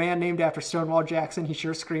 For a man named after Stonewall Jackson, he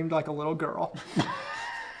sure screamed like a little girl.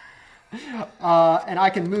 And I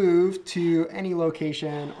can move to any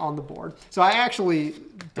location on the board. So I actually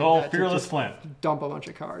Fearless Flint. dump a bunch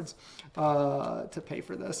of cards to pay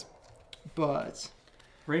for this. But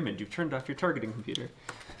Raymond, you've turned off your targeting computer.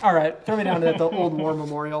 all right, throw me down to the old war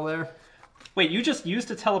memorial there. Wait, you just used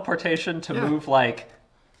a teleportation to Yeah. move like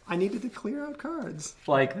I needed to clear out cards.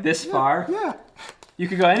 this far? Yeah, You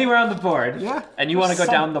could go anywhere on the board. Yeah. And you want to go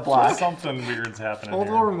down the block. Something weird's happening old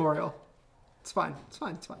here. war memorial. It's fine. It's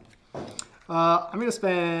fine. It's fine. I'm gonna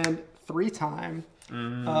spend 3 time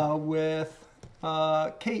with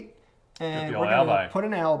Kate, and the we're old gonna alibi. put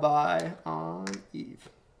an alibi on Eve.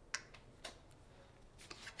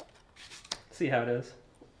 See how it is.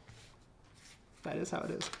 That is how it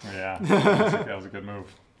is. Yeah, that was a good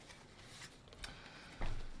move.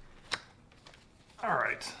 All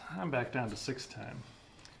right, I'm back down to 6 time.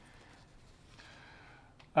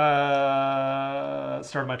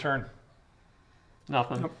 Start my turn.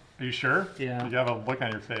 Nothing. Are you sure? Yeah. You have a look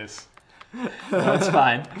on your face. That's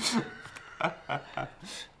fine.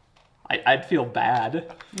 I'd feel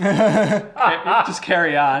bad. Just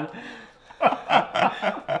carry on.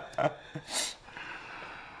 I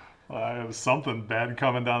have something bad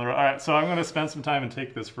coming down the road. All right, so I'm going to spend some time and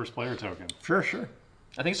take this first player token. Sure, sure.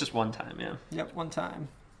 I think it's just 1 time, yeah. Yep, 1 time.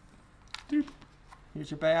 Doop.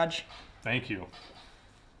 Here's your badge. Thank you.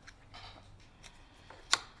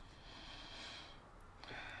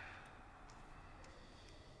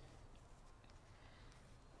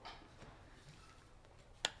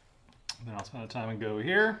 Then I'll spend the time and go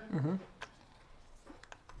here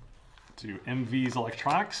to MV's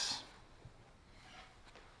Electronics.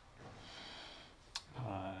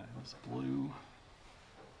 It was blue.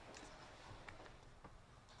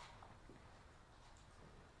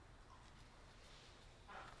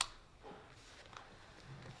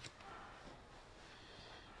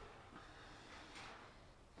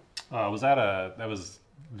 That was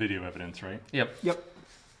video evidence, right? Yep. Yep.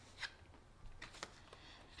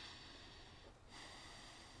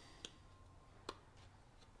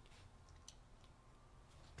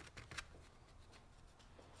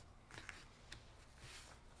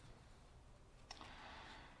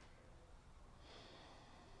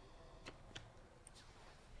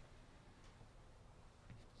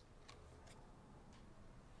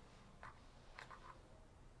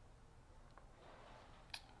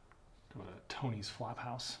 Go to Tony's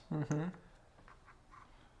Flophouse. Good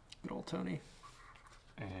old Tony.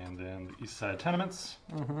 And then the East Side Tenements.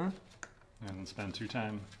 And spend 2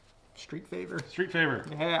 time Street favor. Street favor.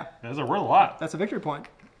 Yeah. Those are worth a lot. That's a victory point.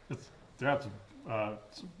 It's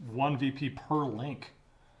 1 VP per link.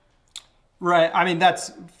 Right. I mean,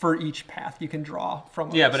 that's for each path you can draw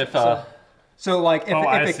from. Yeah, but if so like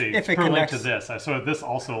if see. if it per link connects to this, so this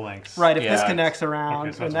also links. right, if this Yeah. connects around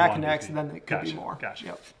Okay, so and that's that 1 connects, VP. then it could be Gotcha, more. gotcha.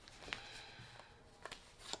 Yep.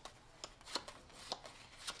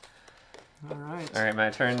 All right. all right, my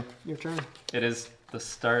turn. Your turn. It is the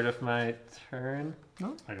start of my turn.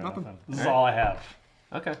 No, I got nothing. nothing. This is all I have.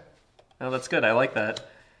 Okay. Oh, that's good. I like that.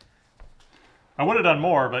 I would have done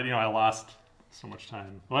more, but I lost so much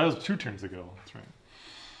time. Well, that was 2 turns ago. That's right.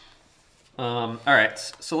 All right,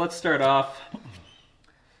 so let's start off.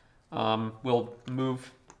 We'll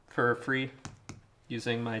move for free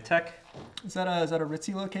using my tech. Is that a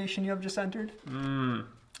ritzy location you have just entered?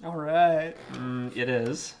 All right. It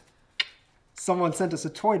is. Someone sent us a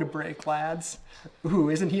toy to break, lads. Ooh,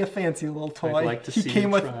 isn't he a fancy little toy? I'd like to he see came you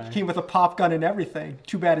with try. came with a pop gun and everything.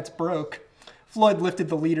 Too bad it's broke. Floyd lifted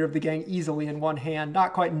the leader of the gang easily in one hand,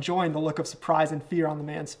 not quite enjoying the look of surprise and fear on the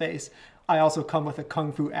man's face. I also come with a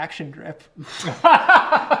kung fu action grip.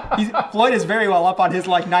 Floyd is very well up on his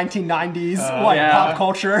 1990s yeah. pop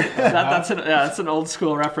culture. That's an old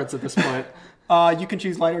school reference at this point. You can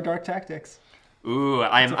choose light or dark tactics. Ooh,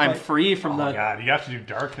 I'm fight. free from Oh the. God, you have to do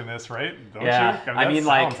dark in this, right? Don't Yeah, you? I mean,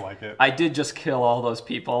 that sounds like it. I did just kill all those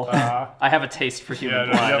people. I have a taste for human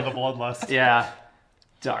Yeah, you have blood. the bloodlust. Yeah,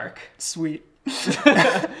 dark. Sweet.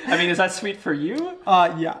 I mean, is that sweet for you?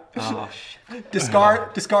 Yeah. Oh shit.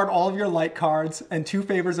 Discard all of your light cards and 2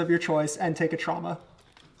 favors of your choice and take a trauma.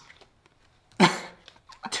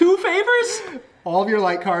 2 favors? All of your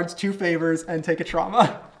light cards, 2 favors, and take a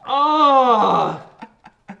trauma. Oh.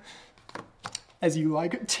 As you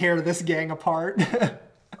tear this gang apart.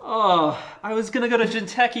 Oh, I was gonna go to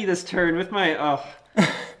Jinteki this turn with my. Oh.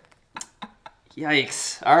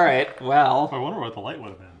 Yikes. All right. Well, I wonder what the light would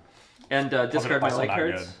have been. and discard my Also light not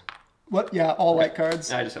cards. good. What? Yeah, all light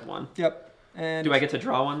cards. I just have one. Yep. And Do I get to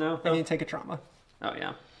draw one though? and you take a trauma. Oh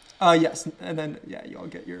yeah. Yes, and then yeah, you all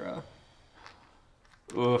get your.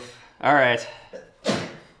 Oof. All right.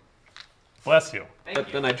 Bless you.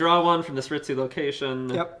 But then I draw one from this ritzy location.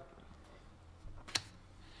 Yep.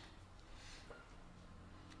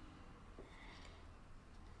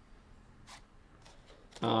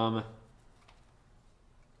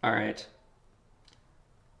 All right.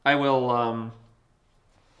 I will.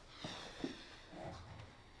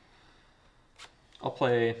 I'll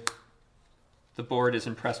play. The board is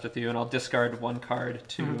impressed with you, and I'll discard 1 card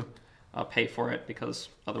to pay for it because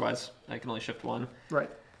otherwise I can only shift 1. Right.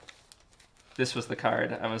 This was the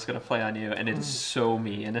card I was going to play on you, and it is so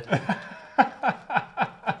mean.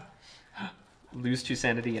 Lose 2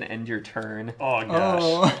 sanity and end your turn. Oh gosh,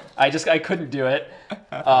 Oh. I couldn't do it.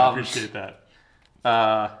 I appreciate that.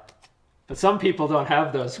 But some people don't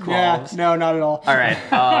have those Yeah. qualms. No, not at all. All right.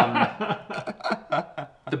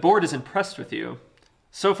 The board is impressed with you.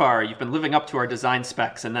 So far, you've been living up to our design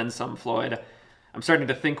specs and then some, Floyd. I'm starting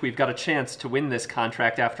to think we've got a chance to win this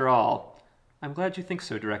contract after all. I'm glad you think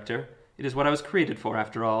so, Director. It is what I was created for,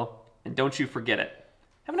 after all. And don't you forget it.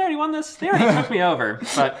 Haven't I already won this? They already took me over.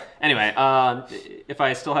 But anyway, if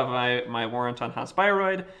I still have my warrant on Haas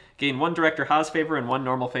Bioroid, gain 1 Director Haas favor and 1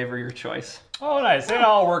 normal favor, your choice. Oh nice, it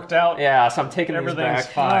all worked out. Yeah, so I'm taking these Everything's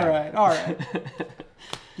back. fine. All right.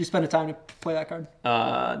 You spend a time to play that card.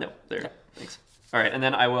 No, there. Thanks. All right, and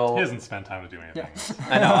then I will. He hasn't spent time to do anything. Yeah.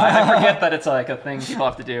 I know. I forget that it's like a thing people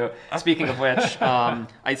have to do. Speaking of which,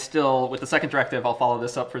 I still, with the second directive, I'll follow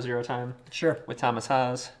this up for 0 time Sure. with Thomas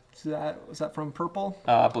Haas. Was that from purple?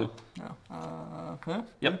 Blue. No. Huh?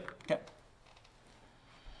 Yep. Okay.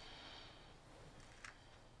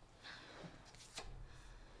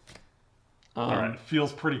 All right,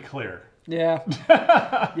 feels pretty clear. Yeah.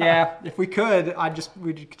 Yeah. If we could,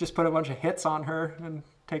 we'd just put a bunch of hits on her and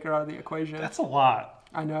take her out of the equation. That's a lot.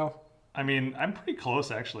 I know. I mean, I'm pretty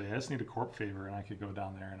close actually. I just need a corp favor, and I could go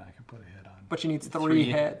down there and I could put a hit on. But she needs 3 3.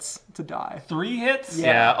 hits to die. 3 hits?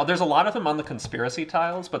 Yeah. Yeah. There's a lot of them on the conspiracy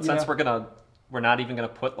tiles, but since Yeah. we're not even gonna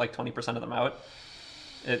put like 20% of them out,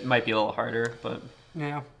 it might be a little harder. But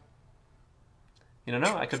Yeah. you don't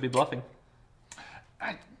know. I could be bluffing.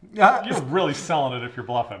 You're really selling it if you're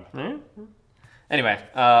bluffing. Anyway,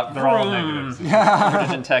 They're all negatives. Virgin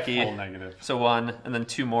All Techie. negative. So 1, and then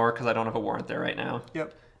 2 more because I don't have a warrant there right now.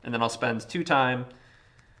 Yep. And then I'll spend 2 time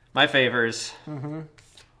my favors.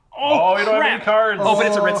 Oh, you don't have any cards. Oh, but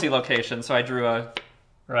it's a ritzy location, so I drew a.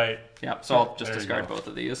 Right. Yeah, so I'll just There you discard go. both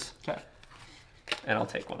of these, Okay. and I'll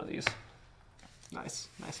take one of these. Nice.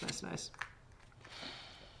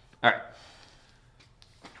 All right.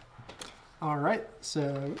 All right.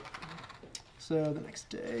 So So the next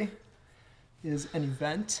day is an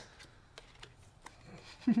event.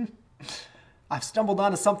 I've stumbled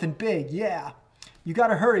onto something big, yeah. You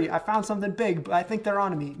gotta hurry, I found something big, but I think they're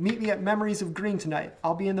onto me. Meet me at Memories of Green tonight.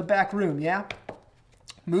 I'll be in the back room, yeah?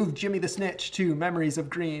 Move Jimmy the Snitch to Memories of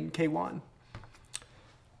Green, K1.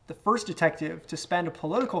 The first detective to spend a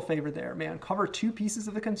political favor there may uncover 2 pieces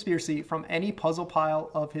of the conspiracy from any puzzle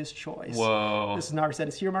pile of his choice. Whoa. This is not said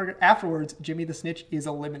as here, Margaret. Afterwards, Jimmy the Snitch is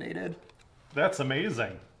eliminated. That's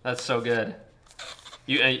amazing. That's so good.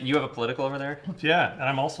 You have a political over there? Yeah, and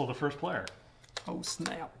I'm also the first player. Oh,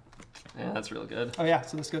 snap. Yeah, that's real good. Oh, yeah,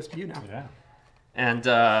 so this goes to you now. Yeah. And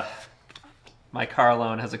my car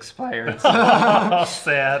loan has expired. Oh,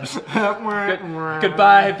 sad.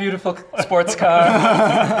 Goodbye, beautiful sports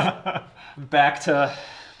car. Back to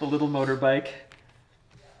the little motorbike.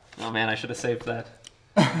 Oh man, I should have saved that.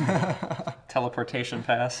 Teleportation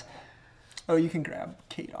pass. Oh, you can grab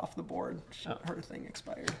Kate off the board. Oh. Her thing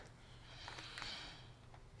expired.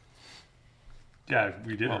 Yeah,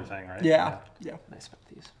 we did everything, right? Yeah. I spent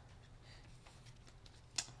these.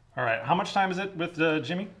 All right, how much time is it with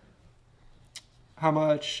Jimmy? How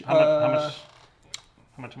much? How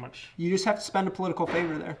much? You just have to spend a political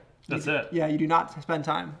favor there. That's it? Yeah, you do not spend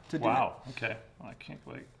time to do it. Wow, okay. Well, I can't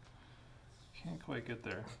quite get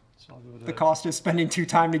there. So I'll go to The cost is spending 2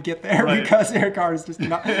 time to get there Right. because your car is just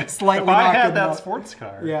not slightly If I not had good that enough. sports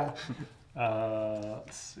car. Yeah.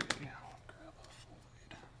 Let's see. I'll grab a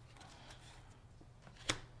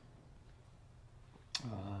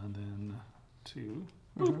Floyd. And then 2.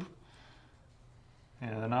 Boop.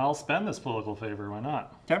 And then I'll spend this political favor. Why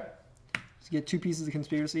not? Okay. So you get 2 pieces of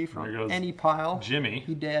conspiracy There from goes any pile. Jimmy.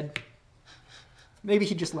 He dead. Maybe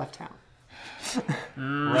he just left town.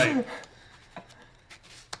 Right.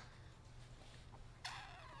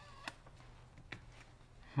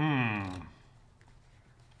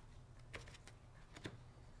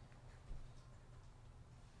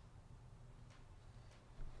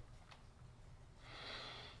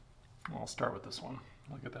 I'll start with this one.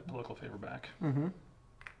 I'll get that political favor back.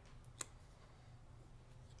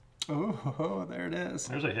 Oh, there it is.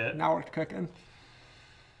 There's a hit. Now we're cooking.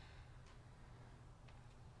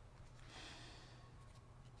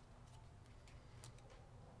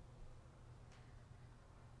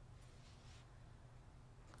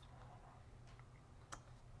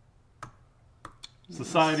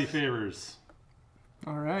 Society favors.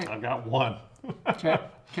 All right. I've got 1. Okay.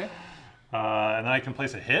 Okay. And then I can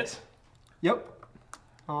place a hit. Yep.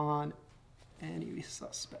 On any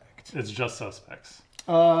suspect. It's just suspects.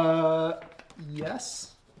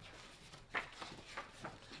 Yes.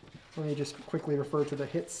 Let me just quickly refer to the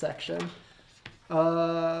hit section.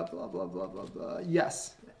 Blah, blah, blah, blah, blah.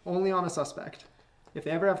 Yes. Only on a suspect. If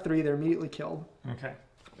they ever have 3, they're immediately killed. Okay.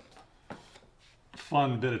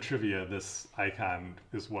 Fun bit of trivia. This icon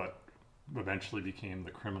is what eventually became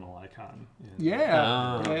the criminal icon.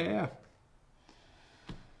 Yeah. Oh. Yeah.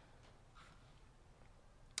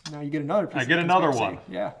 Now you get another piece I of get another conspiracy. one.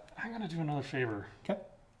 Yeah. I'm going to do another favor. Okay.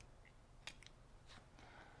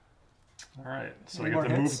 All right. So Any I more get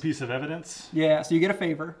to move hits? a piece of evidence. Yeah, so you get a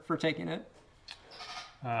favor for taking it.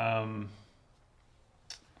 I'll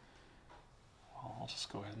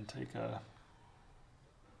just go ahead and take a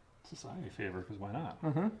society favor, because why not?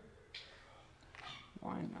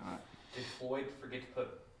 Why not? Did Floyd forget to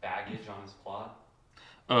put baggage on his plot?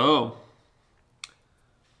 Oh.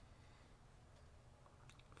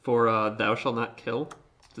 For Thou Shall Not Kill.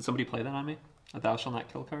 Did somebody play that on me? A Thou Shall Not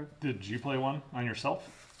Kill card? Did you play one on yourself?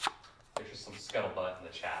 There's just some scuttlebutt in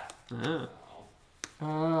the chat. Oh.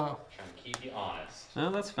 Oh, Trying to keep you honest. Oh,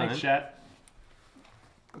 that's fine. Thanks, chat.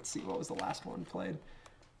 let's see. What was the last one played?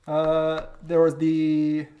 There was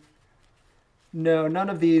the... No, none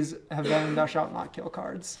of these have been Thou Shalt Not Kill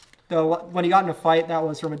cards. Though when he got in a fight, that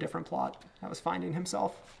was from a different plot. That was finding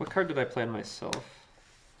himself. What card did I play on myself?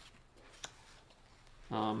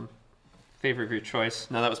 Favor of your choice.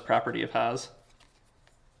 No, that was Property of Haas.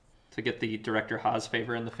 To get the Director Haas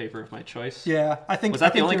favor in the favor of my choice. Yeah, I think... Was that I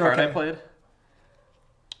the think only you're card I okay. played?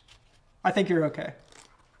 I think you're okay.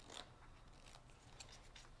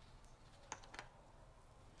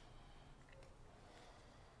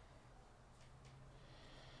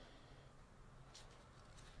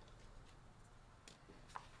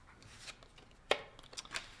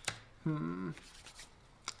 I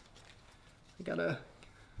gotta...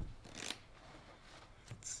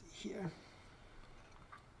 Let's see here.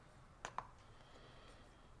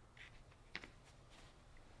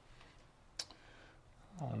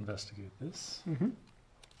 I'll investigate this. It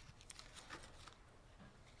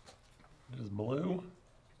is blue.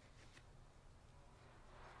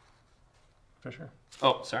 Fisher.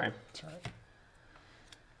 Oh, sorry. That's all right.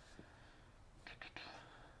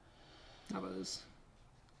 That was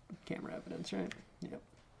camera evidence, right? Yep.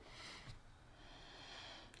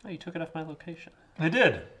 Oh, you took it off my location. I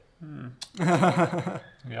did.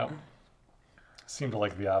 Yep. Seemed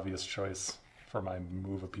like the obvious choice for my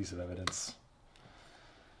move a piece of evidence.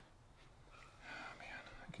 Oh, man,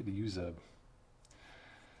 I could use a...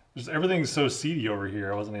 Just everything's so seedy over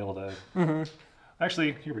here. I wasn't able to...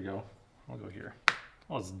 Actually, here we go. I'll go here.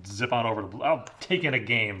 I'll just zip on over to... I'll take in a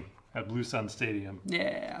game at Blue Sun Stadium.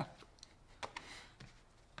 Yeah.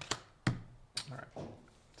 All right.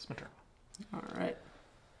 It's my turn. All right.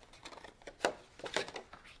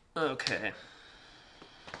 Okay.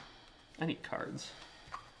 I need cards.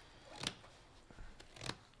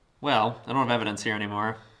 Well, I don't have evidence here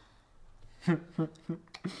anymore. Don't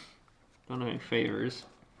have any favors.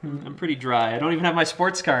 I'm pretty dry. I don't even have my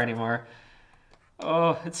sports car anymore.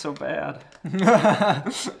 Oh, it's so bad.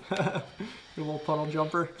 The little puddle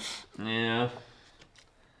jumper. Yeah.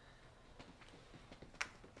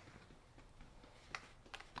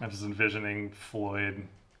 I'm just envisioning Floyd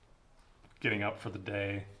getting up for the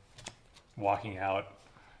day, walking out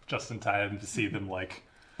just in time to see them like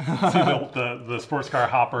see the sports car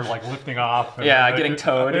hopper like lifting off. And Yeah, getting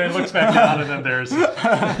towed. And it looks back down, and then there's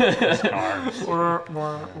his car.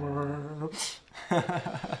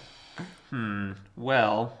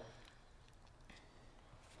 Well.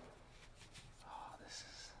 Oh,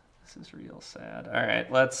 this is real sad. All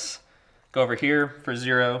right, let's go over here for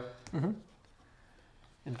 0.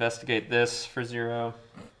 Investigate this for 0.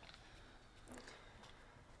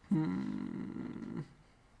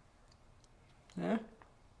 Yeah.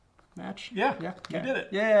 Match? Yeah, Yeah. you did it.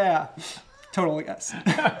 Yeah. Totally yes.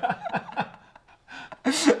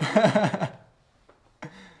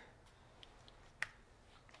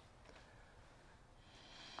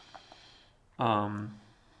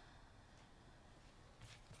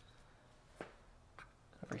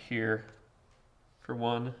 Over here for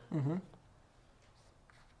 1.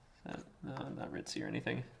 No, not ritzy or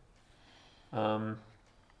anything. And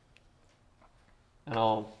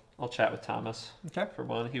I'll chat with Thomas Okay. for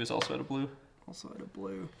 1. He was also at a blue. Also at a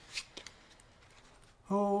blue.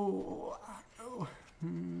 Oh, no.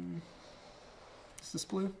 Is this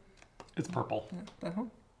blue? It's purple. Yeah, that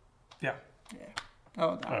one? Yeah. Yeah.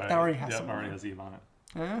 Oh, that already has some. Yep, already has Eve on it.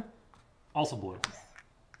 Yeah. Also blue.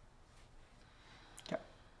 Okay.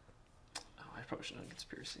 Oh, I probably should have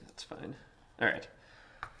conspiracy. That's fine. All right.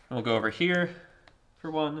 And we'll go over here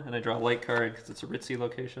for 1, and I draw a light card because it's a ritzy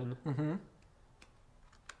location.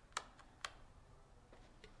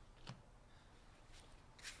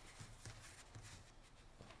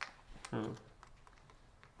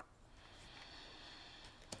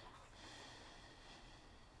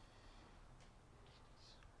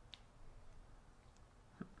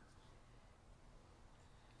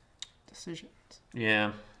 Decisions.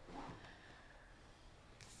 Yeah.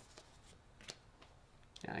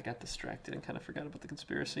 Yeah, I got distracted and kind of forgot about the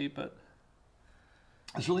conspiracy, but...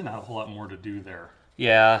 There's really not a whole lot more to do there.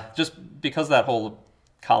 Yeah, just because that whole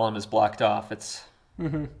column is blocked off, it's...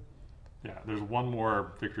 Yeah, there's one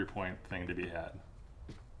more victory point thing to be had.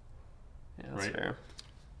 Yeah, that's Right. fair.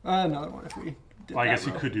 Another one if we did Well, I that guess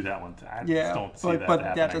you row. could do that one. I Yeah, just don't see but, that but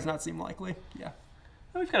happening. that does not seem likely. Yeah.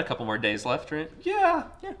 We've got a couple more days left, right? Yeah.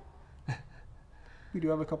 Yeah. We do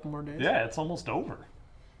have a couple more days. Yeah, it's almost over.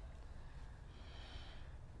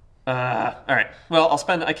 All right. Well,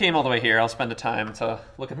 I came all the way here. I'll spend the time to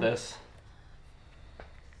look at this.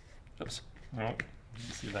 Oops. Oh,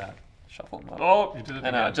 you see that. Shuffle them up. Oh, you did it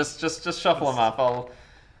I know. again. Just shuffle them up.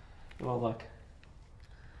 We'll look.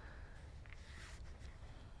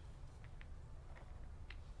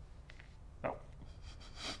 Oh.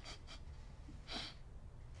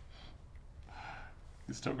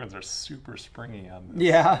 These tokens are super springy on this.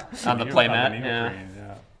 Yeah. On the playmat, yeah. neoprene,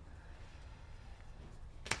 yeah.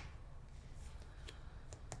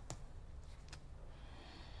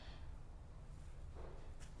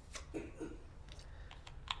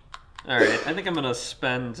 All right. I think I'm gonna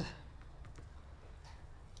spend.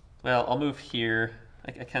 Well, I'll move here.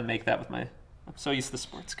 I can make that with my. I'm so used to the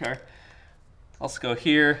sports car. I'll just go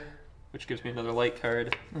here, which gives me another light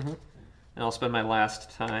card, and I'll spend my last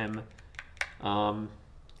time. I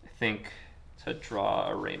think to draw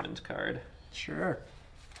a Raymond card. Sure.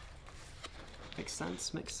 Makes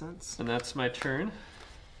sense. Makes sense. And that's my turn.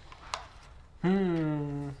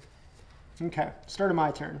 Okay. Start of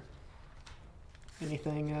my turn.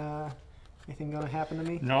 Anything gonna happen to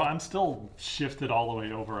me? No, I'm still shifted all the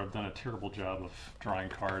way over. I've done a terrible job of drawing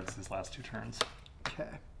cards these last 2 turns. Okay.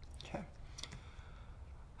 Okay.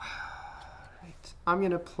 Right. I'm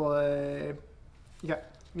gonna play. Yeah.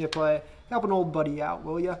 I'm gonna play. Help an old buddy out,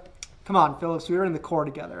 will ya? Come on, Phillips, we were in the Corps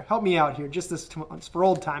together. Help me out here, just this once, for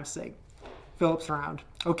old time's sake. Phillips around.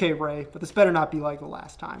 Okay, Ray, but this better not be like the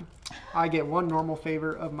last time. I get one normal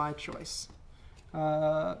favor of my choice.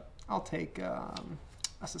 I'll take a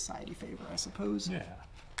society favor, I suppose. Yeah.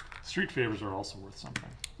 Street favors are also worth something.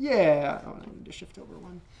 Yeah, I need to shift over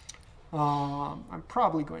one. I'm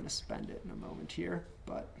probably going to spend it in a moment here,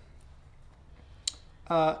 but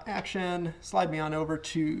action, slide me on over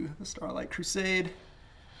to the Starlight Crusade.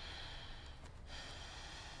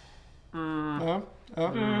 What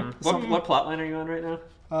plot line are you on right now?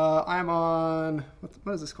 I'm on,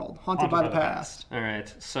 what is this called? Haunted by the Past. All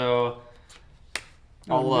right, so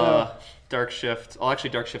Oh, I'll dark shift. I'll actually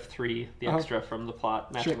dark shift 3, the extra from the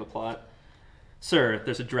plot, matching Sure. the plot. Sir,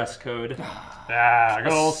 there's a dress code. Ah,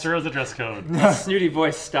 good old sir is a dress code. A snooty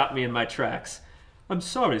voice stopped me in my tracks. I'm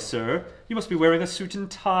sorry, sir. You must be wearing a suit and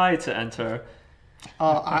tie to enter.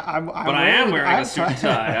 But I am wearing a suit and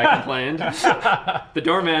tie, I complained. The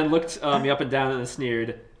doorman looked me up and down and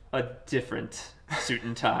sneered. A different suit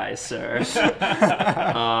and tie, sir.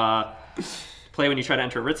 Play when you try to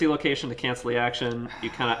enter a Ritzy location to cancel the action. You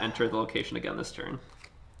cannot enter the location again this turn.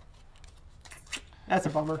 That's a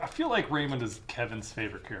bummer. I feel like Raymond is Kevin's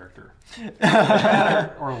favorite character.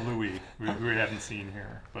 Or Louis, who we haven't seen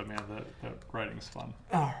here. But man, the writing's fun.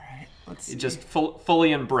 All right, let's see. He just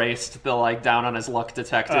fully embraced the like down on his luck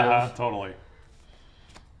detective. Totally.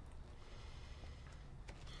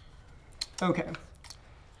 Okay.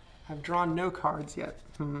 I've drawn no cards yet.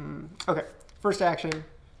 Okay, first action,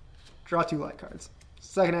 draw 2 light cards.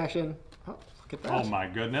 Second action, oh, look at that. Oh my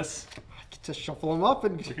goodness. I get to shuffle them up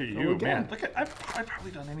and Look at go you, again. man. Look at I've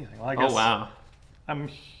hardly done anything. Well, I guess Oh wow. I'm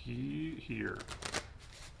here.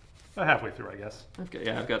 About halfway through, I guess.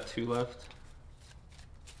 I've got 2 left.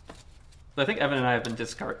 But I think Evan and I have been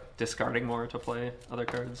discarding more to play other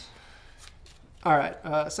cards. All right,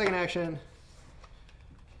 second action,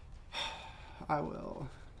 I will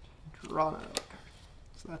draw another card.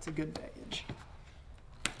 So that's a good baggage.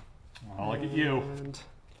 Well, look at you. And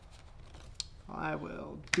I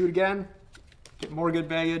will do it again, get more good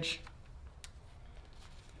baggage.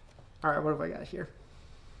 All right, what have I got here?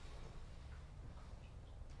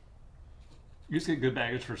 You just get good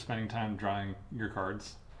baggage for spending time drawing your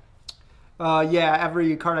cards. Yeah,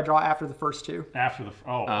 every card I draw after the first 2. After the...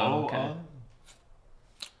 okay.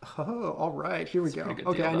 Oh, all right. Here we That's a go. pretty good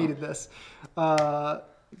Okay, deal, I though. needed this.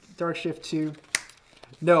 Dark Shift 2.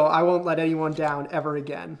 No, I won't let anyone down ever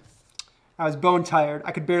again. I was bone tired.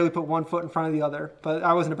 I could barely put one foot in front of the other, but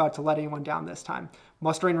I wasn't about to let anyone down this time.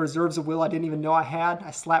 Mustering reserves of will I didn't even know I had, I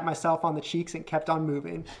slapped myself on the cheeks and kept on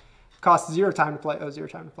moving. Cost 0 time to play. Oh, 0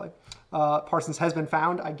 time to play. Parsons has been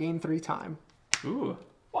found. I gained 3 time. Ooh.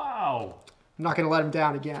 Wow. I'm not going to let him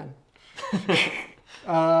down again.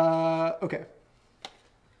 Okay.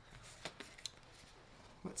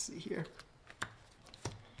 Let's see here.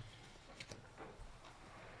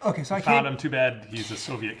 Okay, so I Found can't him. Too bad he's a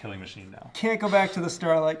Soviet killing machine now. go back to the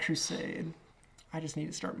Starlight Crusade. I just need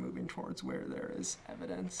to start moving towards where there is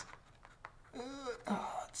evidence.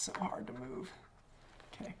 It's so hard to move.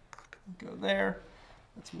 Okay, go there.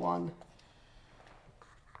 That's 1,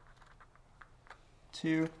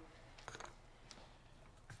 2.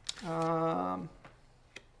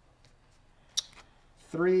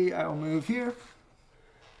 3, I will move here.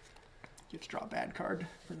 You have to draw a bad card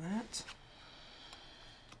for that.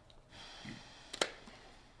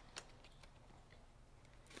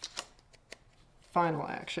 Final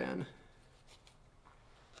action.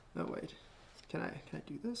 Oh wait, can I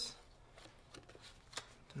do this?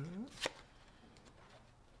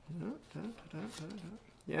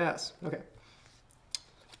 Yes. Okay.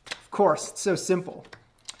 Of course, it's so simple.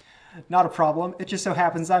 Not a problem. It just so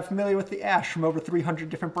happens I'm familiar with the ash from over 300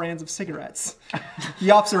 different brands of cigarettes.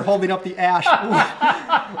 The officer holding up the ash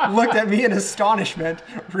looked at me in astonishment.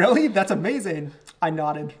 Really? That's amazing. I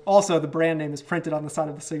nodded. Also, the brand name is printed on the side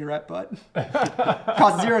of the cigarette butt.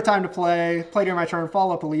 Cost 0 time to play. Play during my turn.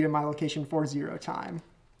 Follow up a lead in my location for 0 time.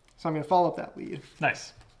 So I'm going to follow up that lead.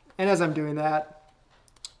 Nice. And as I'm doing that,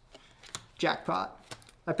 jackpot.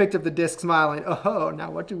 I picked up the disc smiling. Oh, now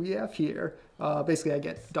what do we have here? Basically, I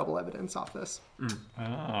get double evidence off this. Oh.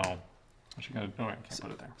 What you gotta... Oh, I can't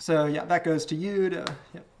put it there. So yeah, that goes to you to...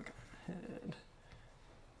 Yep, go ahead.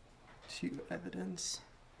 2 evidence.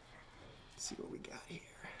 Let's see what we got here.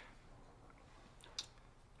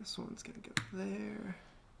 This one's going to go there.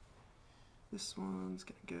 This one's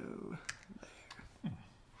going to go there.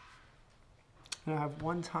 And I have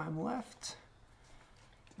 1 time left.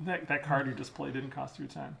 That card you just played didn't cost you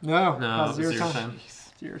time. No, No, cost it was 0 0 time. time.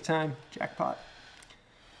 0 time. Jackpot.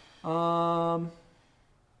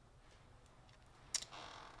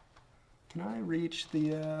 Can I reach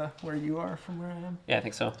the where you are from where I am? Yeah, I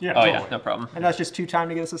think so. Yeah, oh, yeah, totally. no problem. And that's just 2 time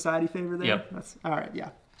to get a society favor there? Yep. That's, all right, yeah.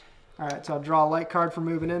 All right, so I'll draw a light card for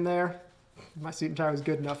moving in there. My suit and tie was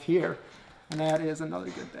good enough here. And that is another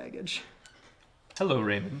good baggage. Hello,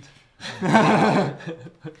 Raymond. All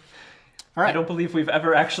right. I don't believe we've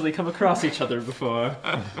ever actually come across each other before.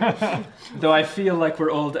 Though I feel like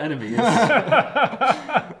we're old enemies.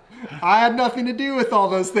 I had nothing to do with all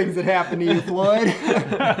those things that happened to you, Floyd.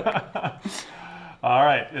 All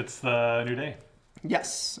right, it's the new day.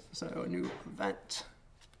 Yes, so a new event.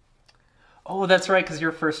 Oh, that's right, because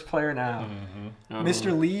you're first player now. Oh.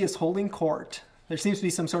 Mr. Lee is holding court. There seems to be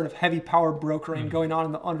some sort of heavy power brokering going on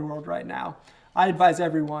in the underworld right now. I advise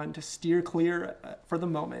everyone to steer clear for the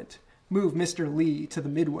moment. Move Mr. Lee to the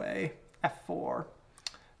midway, F4.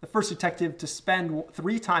 The first detective to spend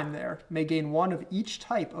 3 time there may gain 1 of each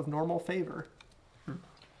type of normal favor.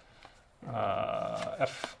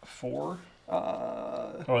 F4?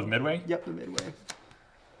 Oh, the midway? Yep, the midway.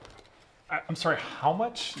 I'm sorry, how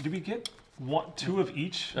much do we get? 2 of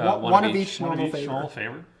each? One of each normal favor. Normal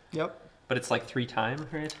favor? Yep. But it's like 3 time,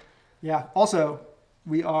 right? Yeah. Also,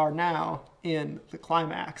 we are now in the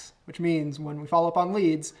climax, which means when we follow up on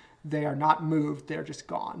leads, they are not moved, they're just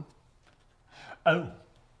gone. Oh.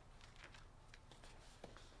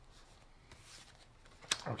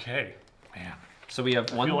 Okay. Man. So we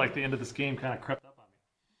have I one. feel like the end of this game kind of crept up on me.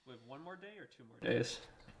 We have 1 more day or 2 more days?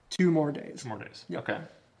 2 more days. 2 more days. Yep. Okay.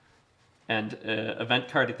 And event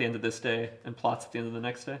card at the end of this day and plots at the end of the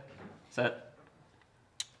next day? Is that...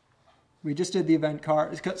 We just did the event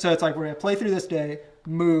card. So it's like we're going to play through this day,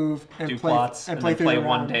 move, and do play, plots, and and play then through play the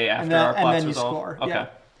 1 round. day after and then, our plots and then you resolve? score. Okay. Yeah,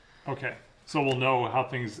 Okay. So we'll know how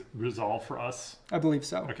things resolve for us. I believe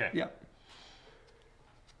so. Okay. Yep.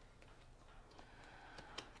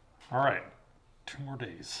 All right. 2 more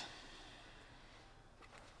days.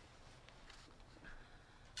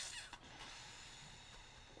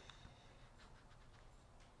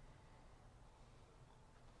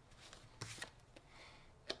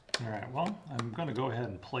 All right, well, I'm going to go ahead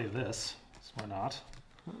and play this. So why not?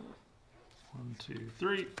 1, 2,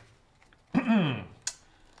 3.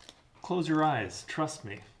 Close your eyes. Trust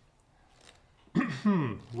me.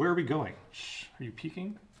 Where are we going? Shh. Are you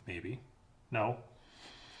peeking? Maybe. No.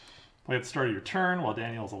 Play at the start of your turn while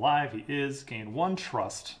Daniel's alive. He is. Gain 1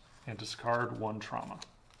 trust and discard 1 trauma.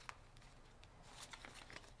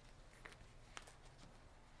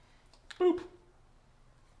 Boop.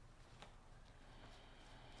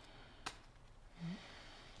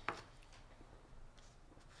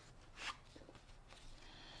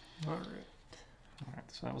 All right. All right,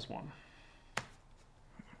 so that was 1.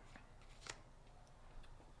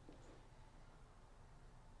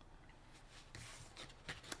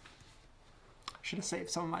 Should have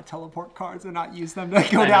saved some of my teleport cards and not used them to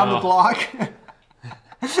go I down the know. block.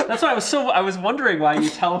 That's why I was wondering why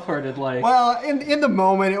you teleported, like... Well, in the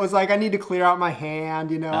moment, it was like I need to clear out my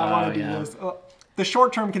hand. You know, I want to do yeah. this. The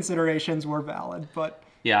short-term considerations were valid, but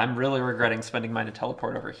Yeah, I'm really regretting spending mine to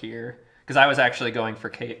teleport over here. Because I was actually going for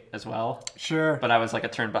Kate as well. sure. But I was like a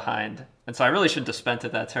turn behind. And so I really shouldn't have spent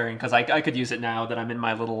it that turn, because I could use it now that I'm in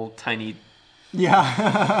my little tiny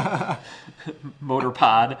Yeah. motor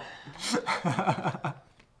pod.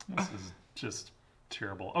 This is just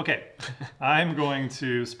terrible. Okay, I'm going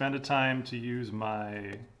to spend a time to use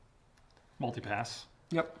my multipass.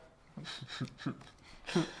 Yep.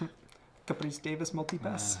 Caprice Davis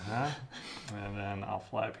multipass. And then I'll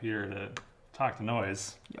fly up here to talk to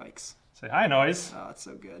Noise. Yikes. Say, hi, Noise. Oh, it's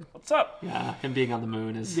so good. What's up? Yeah, him being on the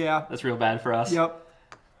moon is... Yeah. That's real bad for us. Yep.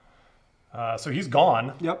 So he's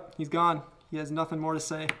gone. Yep. He's gone. He has nothing more to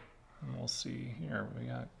say. And we'll see here what we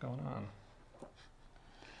got going on.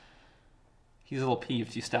 He's a little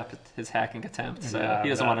peeved you stopped at his hacking attempt, so Yeah, he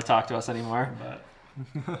doesn't that- want to talk to us anymore. But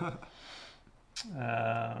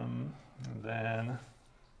and then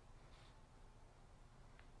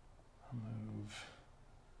I'll move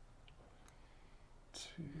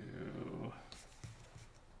to,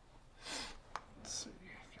 let's see,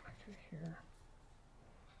 can I get here?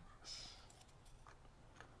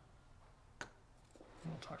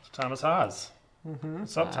 We'll talk to Thomas Haas.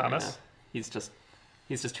 What's up, Thomas? Yeah. He's just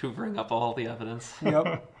hoovering up all the evidence.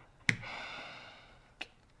 Yep.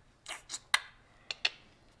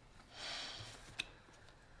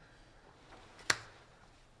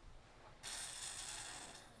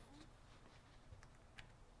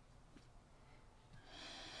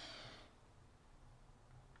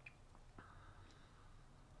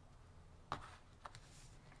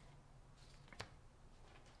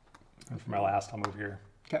 And for my last, I'll move here.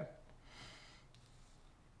 Okay.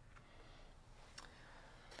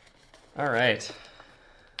 All right.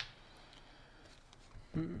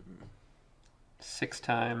 6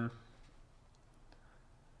 time.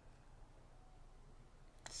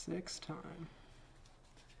 6 time.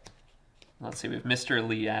 Let's see, we have Mr.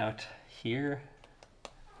 Lee out here.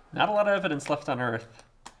 Not a lot of evidence left on Earth.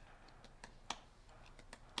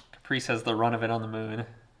 Caprice has the run of it on the moon.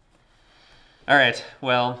 All right,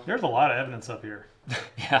 well, There's a lot of evidence up here.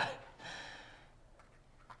 yeah.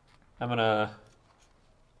 I'm gonna...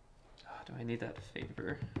 Oh, do I need that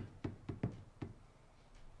favor?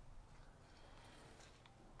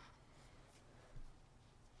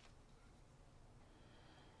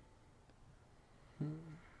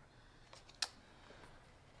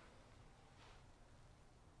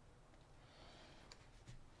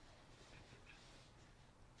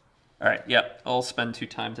 All right, yep. I'll spend 2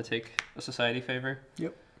 time to take a society favor.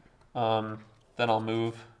 Yep. Then I'll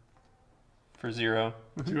move for 0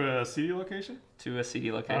 To a CD location? to a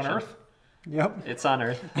CD location. On Earth? Yep. It's on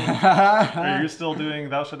Earth. Are you still doing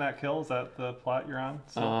Thou Shalt Not Kill? Is that the plot you're on?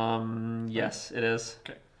 So, Yes, it is.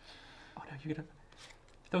 okay. Oh no, you're gonna.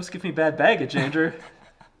 Those give me bad baggage, Andrew.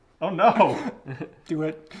 Oh no! Do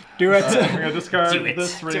it. Do it. I'm gonna discard Do it.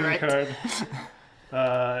 this Do Raven it. card,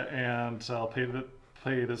 and I'll pay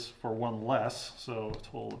this for 1 less, so a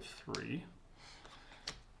total of 3.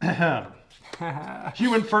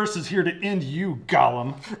 Human First is here to end you,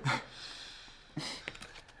 Gollum.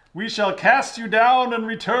 We shall cast you down and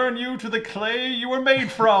return you to the clay you were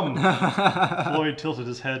made from. Floyd tilted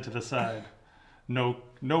his head to the side.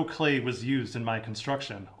 No clay was used in my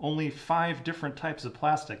construction. Only 5 different types of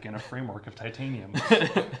plastic in a framework of titanium.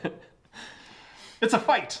 It's a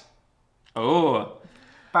fight. Oh.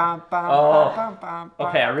 Bum, bum, Oh. bum, bum,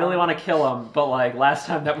 Okay, I bum, really bum. want to kill him, but like last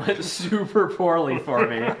time that went super poorly for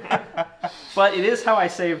me. But it is how I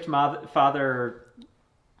saved Father.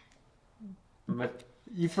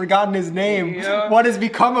 You've forgotten his name. Yeah. What has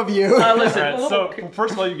become of you? Listen. All right, so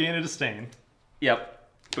first of all, you gain a disdain. Yep.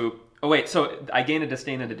 Boop. Oh wait, so I gain a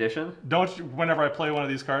disdain in addition? Don't you, whenever I play one of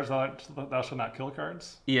these cards, thou shalt not kill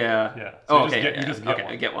cards? Yeah. Yeah. So Oh, you just okay. get- yeah, you just yeah. get okay,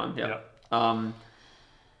 one. I get one. Yeah. Yeah.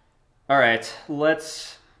 All right.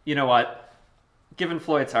 Let's. You know what? Given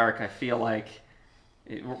Floyd's arc, I feel like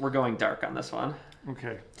we're going dark on this one.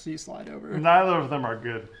 Okay. So you slide over. Neither of them are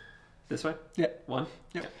good. This way. Yeah. 1.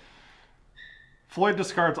 Yep. Floyd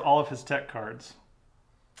discards all of his tech cards,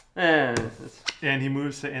 It's... and he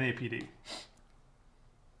moves to NAPD.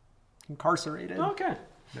 Incarcerated. Okay.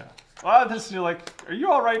 Yeah. You're like, are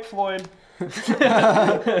you all right, Floyd? You've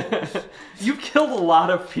killed a lot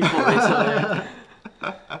of people recently.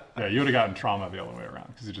 Yeah, you would have gotten trauma the other way around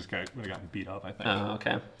because you just would have gotten beat up, I think. Oh,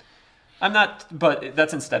 okay. I'm not, but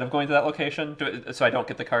that's instead of going to that location, so I don't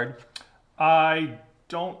get the card. I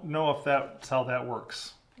don't know if that's how that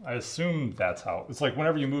works. I assume that's how. It's like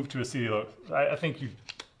whenever you move to a city, I think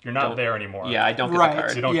you're not Don't- there anymore. Yeah, I don't get Right. the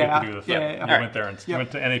card. You don't Yeah, get to do the thing. yeah, yeah. You Alright. went there and you Yep.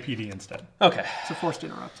 went to NAPD instead. Okay. It's a forced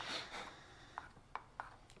interrupt.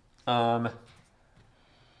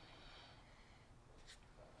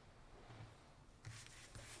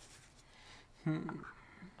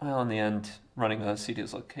 Well, in the end, running those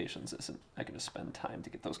CD's locations isn't. I can just spend time to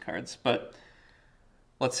get those cards. But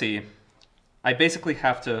let's see. I basically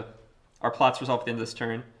have to. Our plot's resolved at the end of this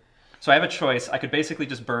turn, so I have a choice. I could basically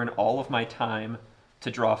just burn all of my time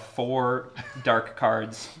to draw 4 dark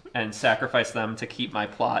cards and sacrifice them to keep my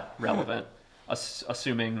plot relevant.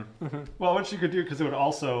 Assuming. Well, what you could do, because it would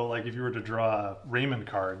also, like, if you were to draw Raymond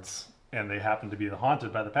cards and they happen to be the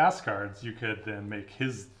haunted by the past cards, you could then make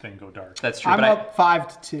his thing go dark. That's true. I'm but up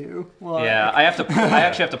 5-2. Well, yeah, I actually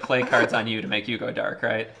have to play cards on you to make you go dark,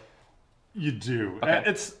 right? You do.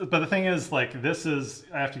 Okay. But the thing is, like,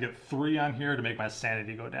 I have to get 3 on here to make my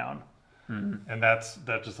sanity go down, and that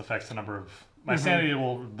just affects the number of my sanity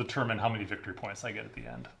will determine how many victory points I get at the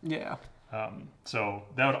end. Yeah. So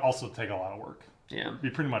that would also take a lot of work. Yeah. Be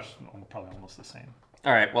pretty much probably almost the same.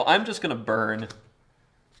 All right. Well, I'm just gonna burn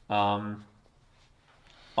all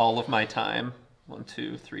of my time. 1,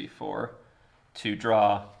 2, 3, 4 to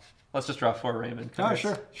draw. Let's just draw 4 Raymond Oh, cards.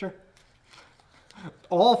 sure.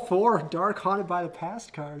 All 4 dark haunted by the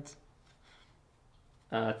past cards.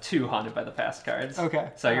 2 haunted by the past cards.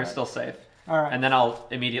 Okay, So you're alright. still safe. All right. And then I'll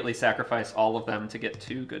immediately sacrifice all of them to get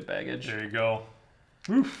 2 good baggage. There you go.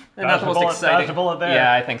 And Dodged not the a most bullet- exciting. dodged a bullet there.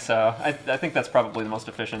 Yeah, I think so. I think that's probably the most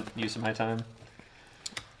efficient use of my time.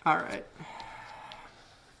 All right.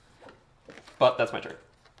 But that's my turn.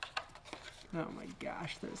 Oh my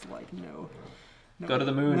gosh, there's like no Go to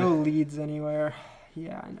the moon. No leads anywhere.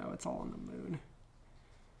 Yeah, I know, it's all on the moon.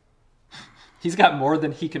 He's got more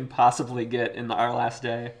than he can possibly get in our last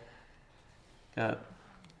day. God.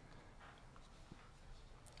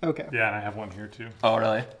 Okay. Yeah, and I have one here too. Oh,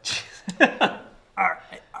 really? All right.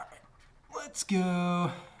 let's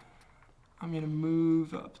go. I'm going to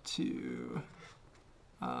move up to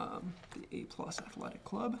the A+ Athletic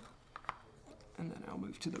Club. And then I'll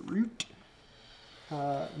move to the root.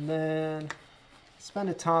 And then spend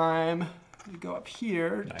a time, go up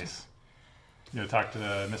here. Nice. You gonna talk to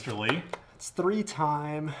Mr. Lee? It's 3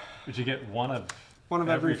 time. Did you get one of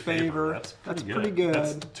every favor? That's pretty good.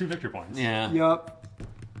 That's 2 victory points. Yeah. Yup.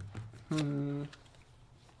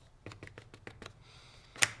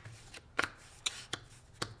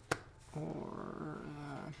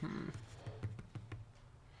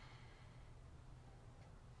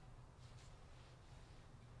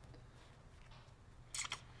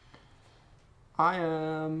 I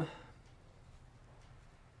am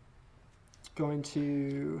going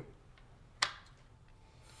to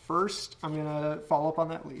first, I'm going to follow up on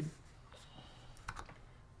that lead.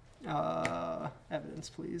 Evidence,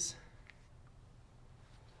 please.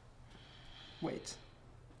 Wait.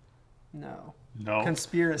 No. No.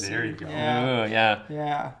 Conspiracy. There you go. Yeah. Ooh, yeah.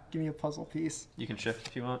 Yeah. Give me a puzzle piece. You can shift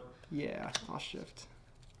if you want. Yeah, I'll shift.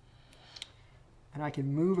 And I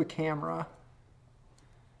can move a camera.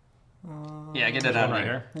 Yeah, get it There's out one right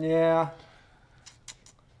right here.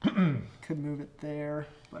 Yeah. Could move it there,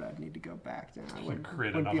 but I'd need to go back down. I wouldn't,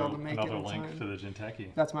 Create wouldn't be able to another, make another it in link time. to the Jinteki.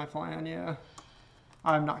 That's my plan, yeah.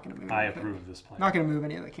 I'm not going to move I anything. approve of this plan. Not going to move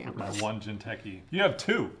any of the My cameras. 1 Jinteki. You have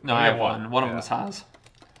 2. No, You I have one. One of Yeah. them is Haas.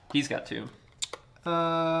 He's got 2.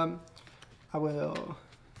 I will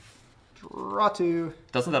draw 2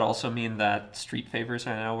 Doesn't that also mean that street favors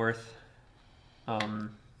are now worth? and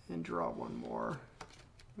draw 1 more,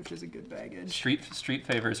 which is a good baggage. Street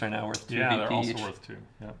favors are now worth 2 Yeah, VP they're also each. worth 2.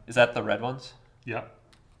 Yeah. Is that the red ones? Yep.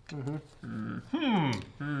 All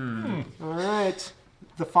right,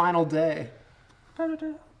 the final day.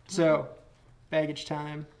 So, baggage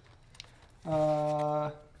time.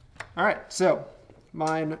 All right, so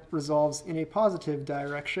mine resolves in a positive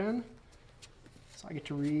direction. So I get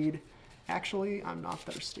to read, actually, I'm not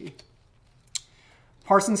thirsty.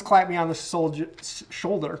 Parsons clapped me on the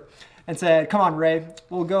shoulder and said, "Come on, Ray,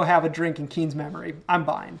 we'll go have a drink in Keen's memory. I'm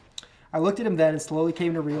buying." I looked at him then and slowly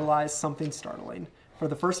came to realize something startling. For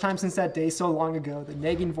the first time since that day so long ago, the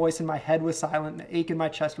nagging voice in my head was silent and the ache in my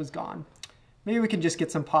chest was gone. "Maybe we can just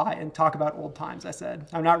get some pie and talk about old times," I said.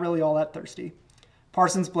 "I'm not really all that thirsty."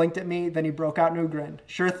 Parsons blinked at me, then he broke out into a grin.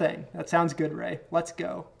 "Sure thing. That sounds good, Ray. Let's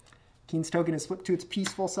go." Keen's token is flipped to its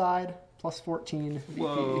peaceful side, plus 14 VP.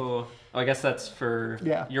 Whoa. Oh, I guess that's for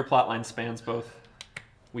Yeah. your plotline spans both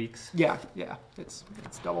weeks. Yeah, it's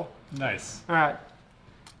double. Nice. All right.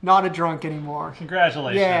 Not a drunk anymore.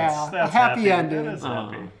 Congratulations. Yeah, That's a happy ending. That is Oh.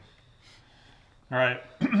 happy. All right.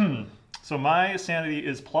 So my sanity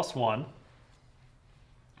is plus 1.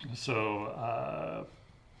 So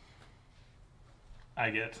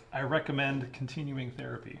I recommend continuing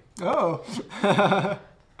therapy. Oh.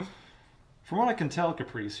 From what I can tell,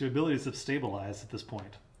 Caprice, your abilities have stabilized at this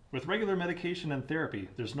point. With regular medication and therapy,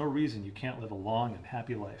 there's no reason you can't live a long and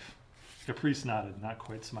happy life. Caprice nodded, not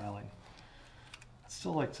quite smiling. I'd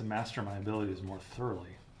still like to master my abilities more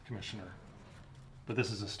thoroughly, Commissioner. But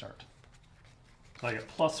this is a start. So I get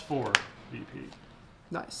plus 4 VP.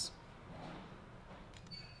 Nice.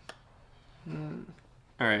 All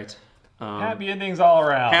right. Happy endings all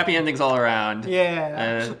around. Happy endings all around.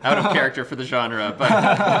 Yeah. Out of character for the genre. But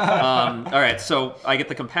all right, so I get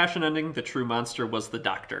the compassion ending. The true monster was the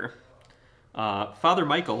doctor. Father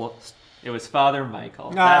Michael. It was Father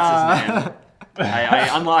Michael. That's his name.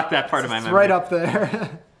 I unlocked that part of my It's memory. right up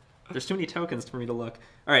there. There's too many tokens for me to look.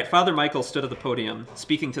 All right, Father Michael stood at the podium,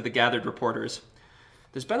 speaking to the gathered reporters.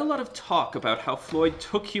 "There's been a lot of talk about how Floyd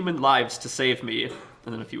took human lives to save me,"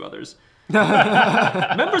 and then a few others.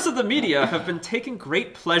 "Members of the media have been taking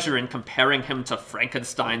great pleasure in comparing him to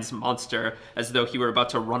Frankenstein's monster, as though he were about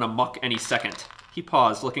to run amok any second." He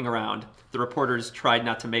paused, looking around. The reporters tried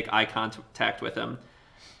not to make eye contact with him.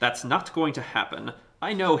 "That's not going to happen.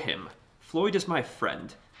 I know him. Floyd is my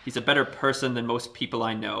friend. He's a better person than most people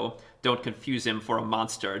I know. Don't confuse him for a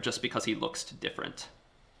monster just because he looks different."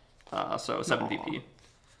 So 7 VP.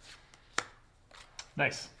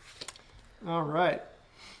 Nice. All right.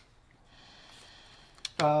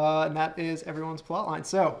 And that is everyone's plotline.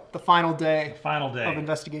 So, the final day Final day. of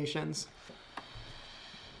investigations.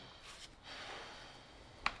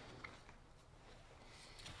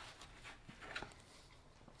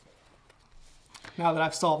 Now that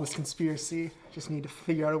I've solved this conspiracy, I just need to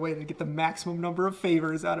figure out a way to get the maximum number of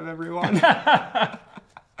favors out of everyone. All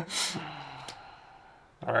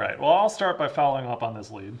right. Well, I'll start by following up on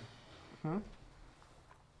this lead.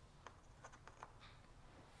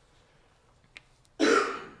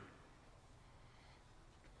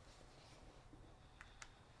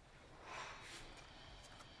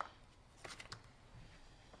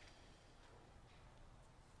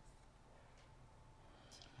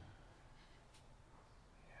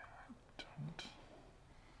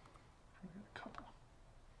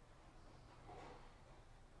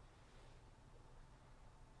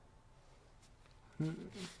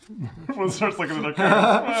 Well, starts looking at the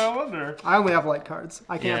cards. I wonder. I only have light cards.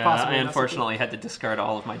 I can't Yeah, possibly. I mess with unfortunately had to discard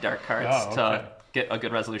all of my dark cards Oh, okay. to get a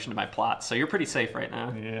good resolution to my plot. So you're pretty safe right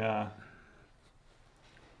now. Yeah.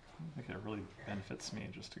 I think it really benefits me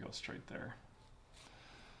just to go straight there.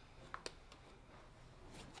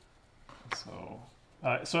 So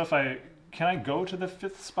if can I go to the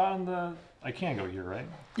 5th spot on the? I can go here, right?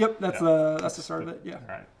 Yep, that's the start of it. Yeah. All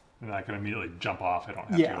right. And I can immediately jump off. I don't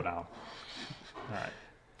have Yeah. to go down. All right.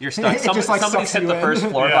 You're stuck. It just, like, Somebody's sucks hit you the in. first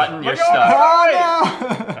floor Yeah. button. You're Look stuck. Oh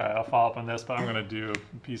no! All right, I'll follow up on this, but I'm going to do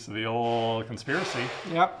a piece of the old conspiracy.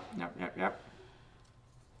 Yep.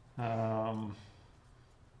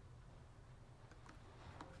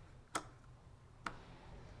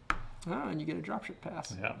 Oh, and you get a dropship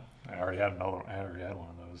pass. Yeah, I already had another one. I already had one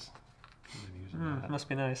of those. I've been using that. Must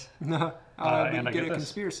be nice. No, but and you I get get a this.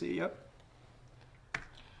 conspiracy. Yep.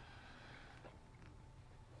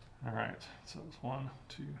 All right, so it's 1,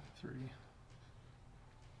 2, 3.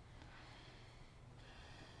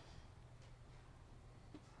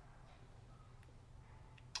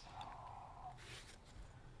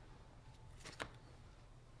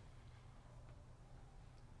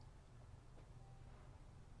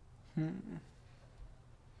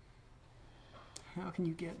 How can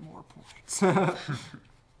you get more points?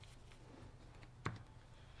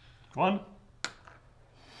 1,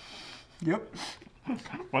 Yep.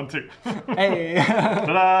 1, 2. Hey,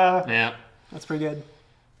 Ta-da! Yeah. that's pretty good.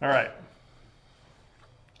 All right.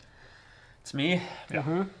 It's me.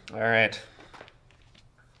 Yeah. All right.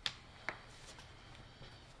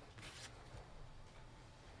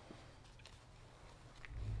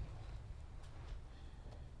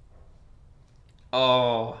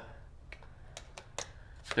 Oh.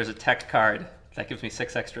 There's a tech card that gives me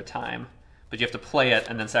 6 extra time, but you have to play it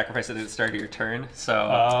and then sacrifice it at the start of your turn. So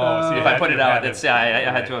So if I put it out, it's I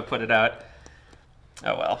had to have put it out.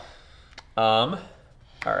 Oh well.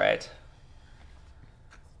 All right.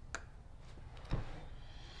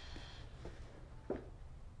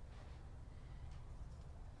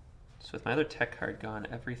 So with my other tech card gone,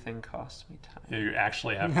 everything costs me time. Yeah, you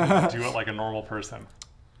actually have to do it like a normal person.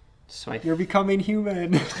 So I You're becoming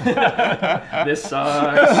human. this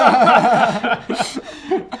sucks.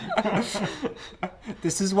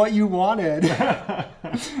 This is what you wanted.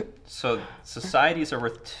 So societies are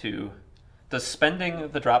worth 2. Does spending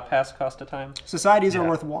the drop pass cost a time? Societies are Yeah.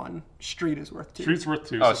 worth 1. Street is worth 2. Street's worth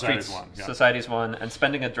 2, Oh, Society's streets. 1. Yeah. Society's 1, and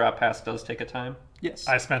spending a drop pass does take a time. Yes.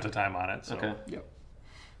 I spent a time on it, so. Okay. Yep.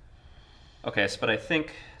 Okay, so, but I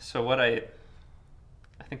think so. I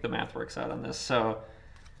think the math works out on this. So,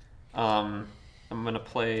 I'm gonna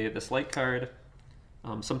play this light card.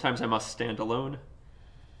 Sometimes I must stand alone.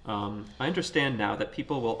 I understand now that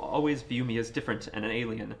people will always view me as different and an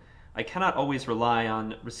alien. I cannot always rely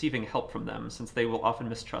on receiving help from them, since they will often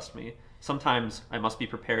mistrust me. Sometimes I must be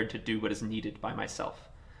prepared to do what is needed by myself.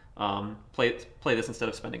 Play this instead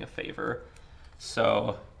of spending a favor.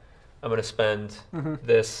 So I'm going to spend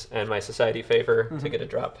this and my society favor to get a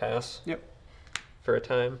drop pass Yep. for a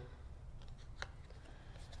time.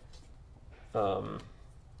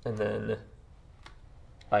 And then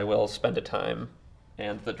I will spend a time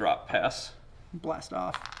and the drop pass Blast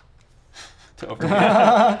off. to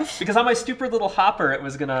overhead. Because on my stupid little hopper, it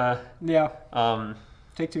was gonna, Yeah. um,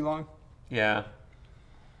 Take too long. yeah.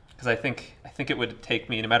 Because I think it would take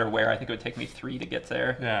me, no matter where, I think it would take me 3 to get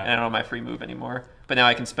there. Yeah. And I don't have my free move anymore. But now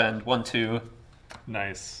I can spend 1, 2,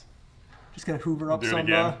 Nice. Just gonna hoover up Do it some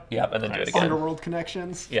again. yep, and then do it Nice. again. underworld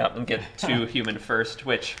connections. Yep, and get 2 human first,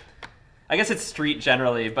 which I guess it's street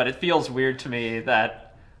generally, but it feels weird to me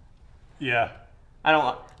that Yeah.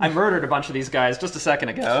 I murdered a bunch of these guys just a second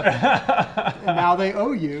ago. And now they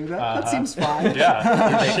owe you. That seems fine.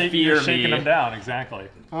 Yeah. They You're fear shaking me. them down, exactly.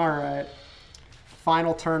 All right.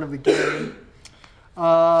 Final turn of the game.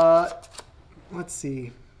 Let's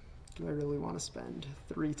see. Do I really want to spend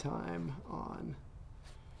 3 time on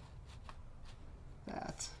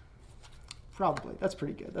that? Probably. That's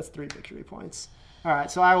pretty good. That's 3 victory points. All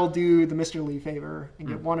right. So I will do the Mr. Lee favor and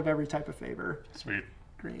get 1 of every type of favor. Sweet.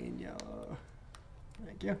 Green, yellow.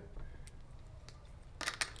 Thank you.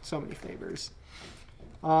 So many favors.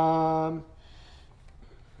 I'm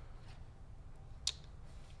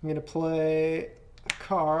going to play a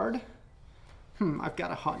card. I've got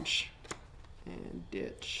a hunch. And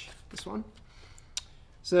ditch this one.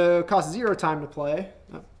 So it costs 0 time to play.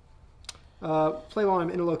 Play while I'm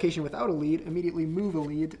in a location without a lead. Immediately move a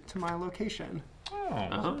lead to my location. Oh.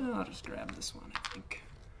 I'll just grab this one, I think.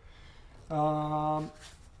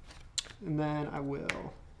 And then I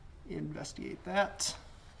will investigate that. So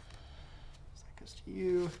that goes to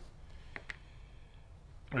you.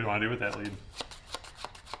 What do you want to do with that lead?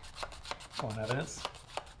 Phone evidence.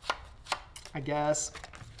 I guess.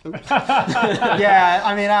 Oops. Yeah,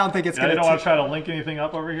 I mean, I don't think it's Yeah, gonna. they don't want to try to link anything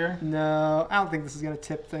up over here. No, I don't think this is gonna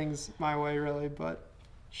tip things my way really, but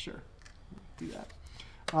sure, do that.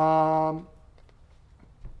 I'm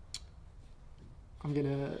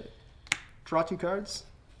gonna draw 2 cards.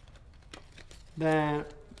 Then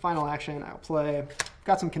final action, I'll play.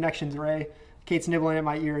 Got some connections, Ray. Kate's nibbling at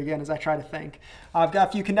my ear again as I try to think. I've got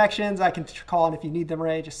a few connections I can call on if you need them,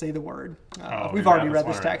 Ray. Just say the word. We've already read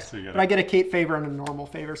this text. So but I get a Kate favor and a normal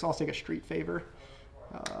favor, so I'll take a street favor.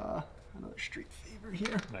 Another street favor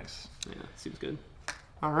here. Nice. Yeah, seems good.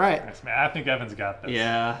 All right. Nice, man. I think Evan's got this.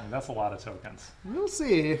 Yeah. I mean, that's a lot of tokens. We'll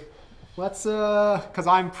see. Let's, because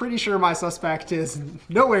I'm pretty sure my suspect is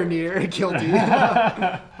nowhere near guilty.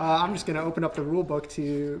 I'm just going to open up the rule book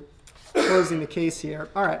to closing the case here.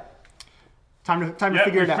 All right. Time to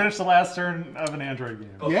figure it out. We finished the last turn of an Android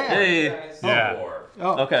game. Yeah. Hey. Yeah.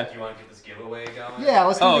 Oh. Okay. Do you want to get this giveaway going? Yeah,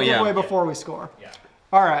 let's do the yeah. giveaway before we score. Yeah.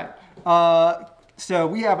 All right. So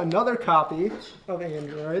we have another copy of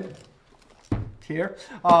Android here.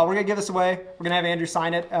 We're going to give this away. We're going to have Andrew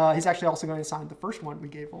sign it. He's actually also going to sign the first one we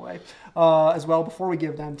gave away as well before we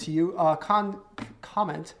give them to you.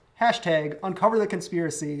 Comment, hashtag, uncover the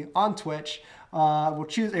conspiracy on Twitch. We'll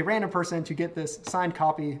choose a random person to get this signed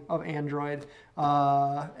copy of Android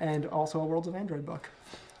and also a Worlds of Android book.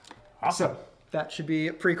 Awesome. So that should be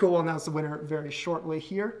pretty cool. We'll announce the winner very shortly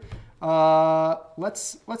here.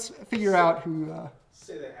 Let's figure out who.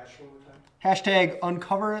 Say that hash one more time. Hashtag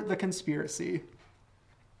uncover the conspiracy.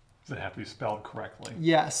 Does it have to be spelled correctly?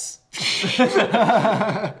 Yes.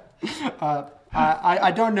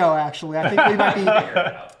 I don't know actually. I think we might be.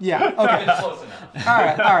 Yeah. Okay. It's close enough. All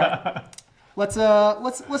right. All right.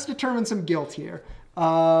 Let's determine some guilt here.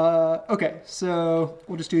 Okay. So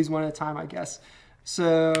we'll just do these one at a time, I guess.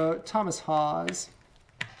 So Thomas Hawes.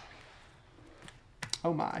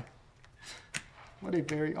 Oh my. What a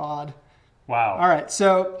very odd. Wow. All right.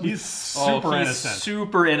 So He's super innocent.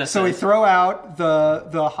 Super innocent. So we throw out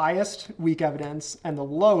the highest weak evidence and the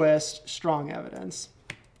lowest strong evidence,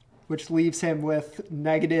 which leaves him with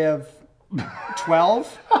negative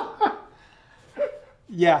 12.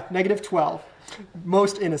 Yeah, negative 12.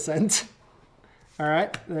 Most innocent. All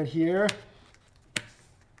right, and then here.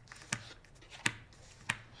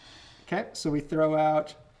 Okay, so we throw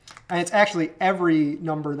out, and it's actually every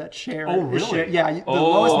number that's shared. Oh, really? Is shared. Yeah, the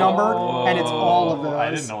lowest number, and it's all of those. I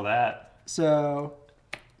didn't know that. So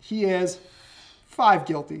he is 5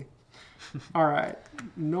 guilty. All right,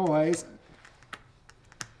 noise.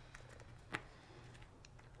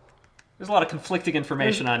 There's a lot of conflicting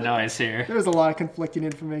information on noise here. There's a lot of conflicting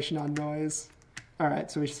information on noise. All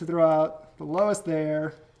right, so we should throw out the lowest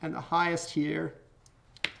there and the highest here.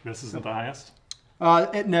 This isn't the highest?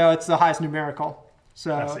 No, it's the highest numerical. I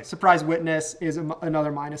So see. surprise witness is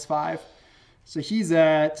another -5. So he's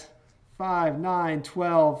at 5, 9,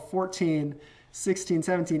 12, 14, 16,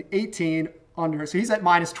 17, 18 under. So he's at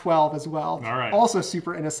 -12 as well. All right. Also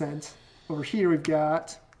super innocent. Over here we've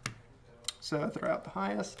got, so throw out the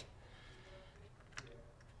highest.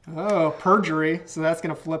 Oh, perjury. So that's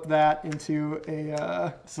going to flip that into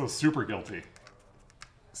a, So super guilty.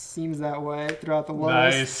 seems that way. Throw out the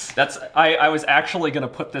lowest. Nice. I was actually gonna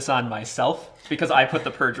put this on myself because I put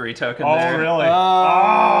the perjury token Oh, there. really?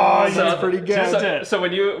 Oh, you that's pretty good. just did. So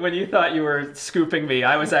when you thought you were scooping me,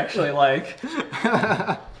 I was actually like,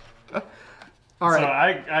 All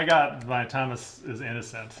right. So I got my Thomas is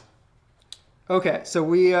innocent. Okay, so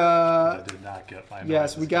we I did not get my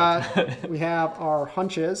yes, Noise we is got we have our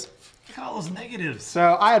hunches. Look at all those negatives.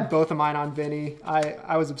 So I had both of mine on Vinny.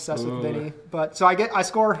 I was obsessed with Vinny, but so I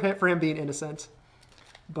score for him being innocent.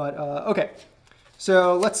 But okay,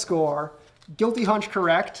 so let's score. Guilty hunch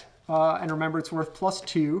correct, and remember it's worth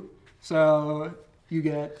 +2. So you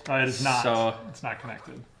get It is not. So- It's not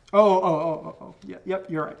connected. oh yeah, yep,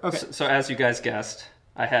 you're right. Okay, so as you guys guessed,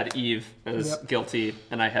 I had Eve as Yep. guilty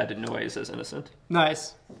and I had Noise as innocent.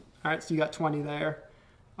 nice. All right, so you got 20 there.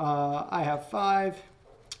 I have 5.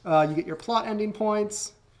 You get your plot ending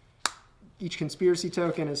points. Each conspiracy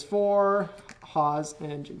token is 4. Hawes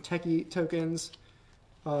and Jinteki tokens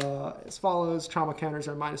as follows. Trauma counters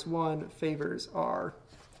are -1. Favors are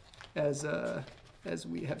as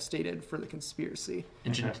we have stated for the conspiracy.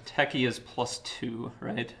 And Jinteki is +2,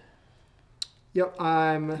 right? Yep,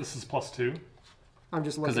 This is +2. I'm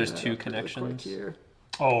just looking. there's that 2 up really quick connections. here.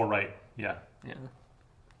 Oh, right. Yeah. Yeah.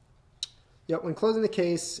 Yep, when closing the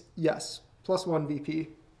case, yes, +1 VP.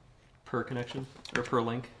 Per connection or per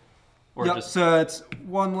link, or Yep, just so it's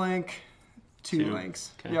 1 link, 2 2.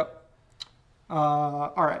 links. Okay. Yep.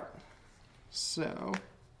 All right. So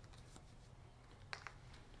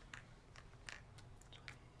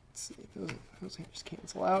see. Those just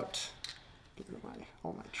cancel out. Get rid of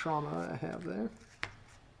all my trauma I have there.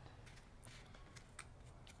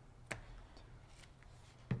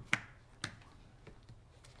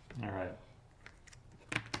 All right.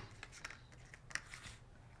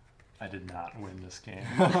 I did not win this game.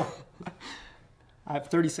 I have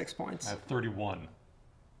 36 points. I have 31.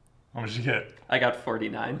 How much did you get? I got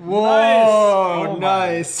 49. Whoa, Oh,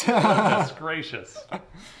 nice. That's gracious.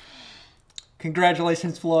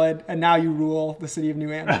 Congratulations, Floyd. And now you rule the city of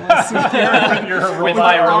New Angeles. You're a With robot.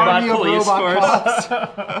 my army robot of police robot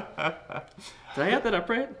force. Did I have that up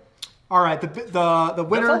right? All right, the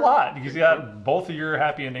winner. That's a lot. You got both of your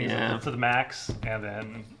happy endings Yeah. to the max, and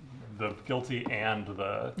then the guilty and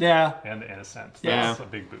the innocent. Yeah. That's a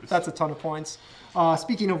big boost. That's a ton of points.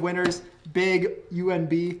 Speaking of winners, Big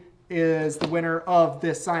UNB is the winner of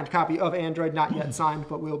this signed copy of Android. Not yet signed,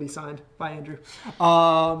 but will be signed by Andrew.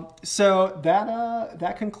 So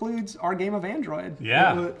that concludes our game of Android.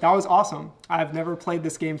 Yeah. That was awesome. I've never played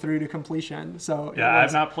this game through to completion. So Yeah,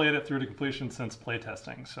 I've not played it through to completion since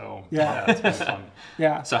playtesting, so Yeah. it's been fun.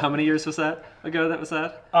 Yeah. So how many years was that ago that was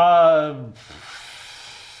that?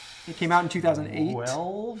 It came out in 2008.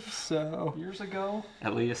 12 So years ago?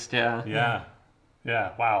 At least, yeah. Yeah.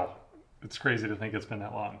 Yeah, wow. It's crazy to think it's been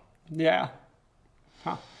that long. yeah.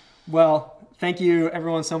 Huh. Well, thank you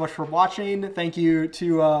everyone so much for watching. Thank you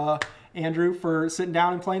to Andrew for sitting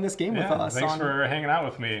down and playing this game with us. Thanks for hanging out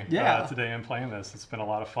with me today and playing this. It's been a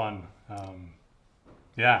lot of fun.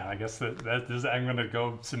 Yeah, I guess I'm going to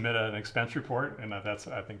go submit an expense report, and I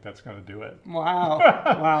think that's going to do it. Wow.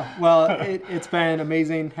 Wow. Well, it's been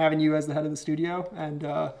amazing having you as the head of the studio, and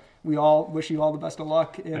we all wish you all the best of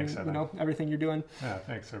luck in Thanks, Evan. everything you're doing. Yeah,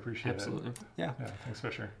 thanks. I appreciate Absolutely. it. Yeah. Yeah, thanks,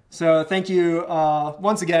 Fisher. So thank you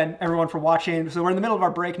once again, everyone, for watching. So we're in the middle of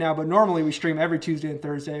our break now, but normally we stream every Tuesday and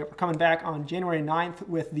Thursday. We're coming back on January 9th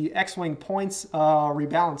with the X-Wing points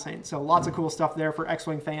rebalancing. So lots of cool stuff there for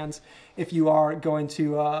X-Wing fans if you are going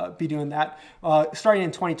to be doing that. Starting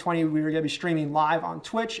in 2020, we were going to be streaming live on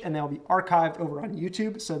Twitch, and they'll be archived over on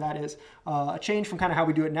YouTube. So that is a change from kind of how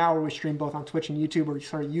we do it now, where we stream both on Twitch and YouTube. We're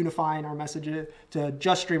sort of unifying our messages to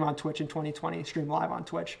just stream on Twitch in 2020, stream live on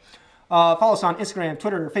Twitch. Follow us on Instagram,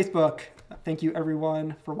 Twitter, Facebook. Thank you,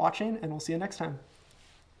 everyone, for watching, and we'll see you next time.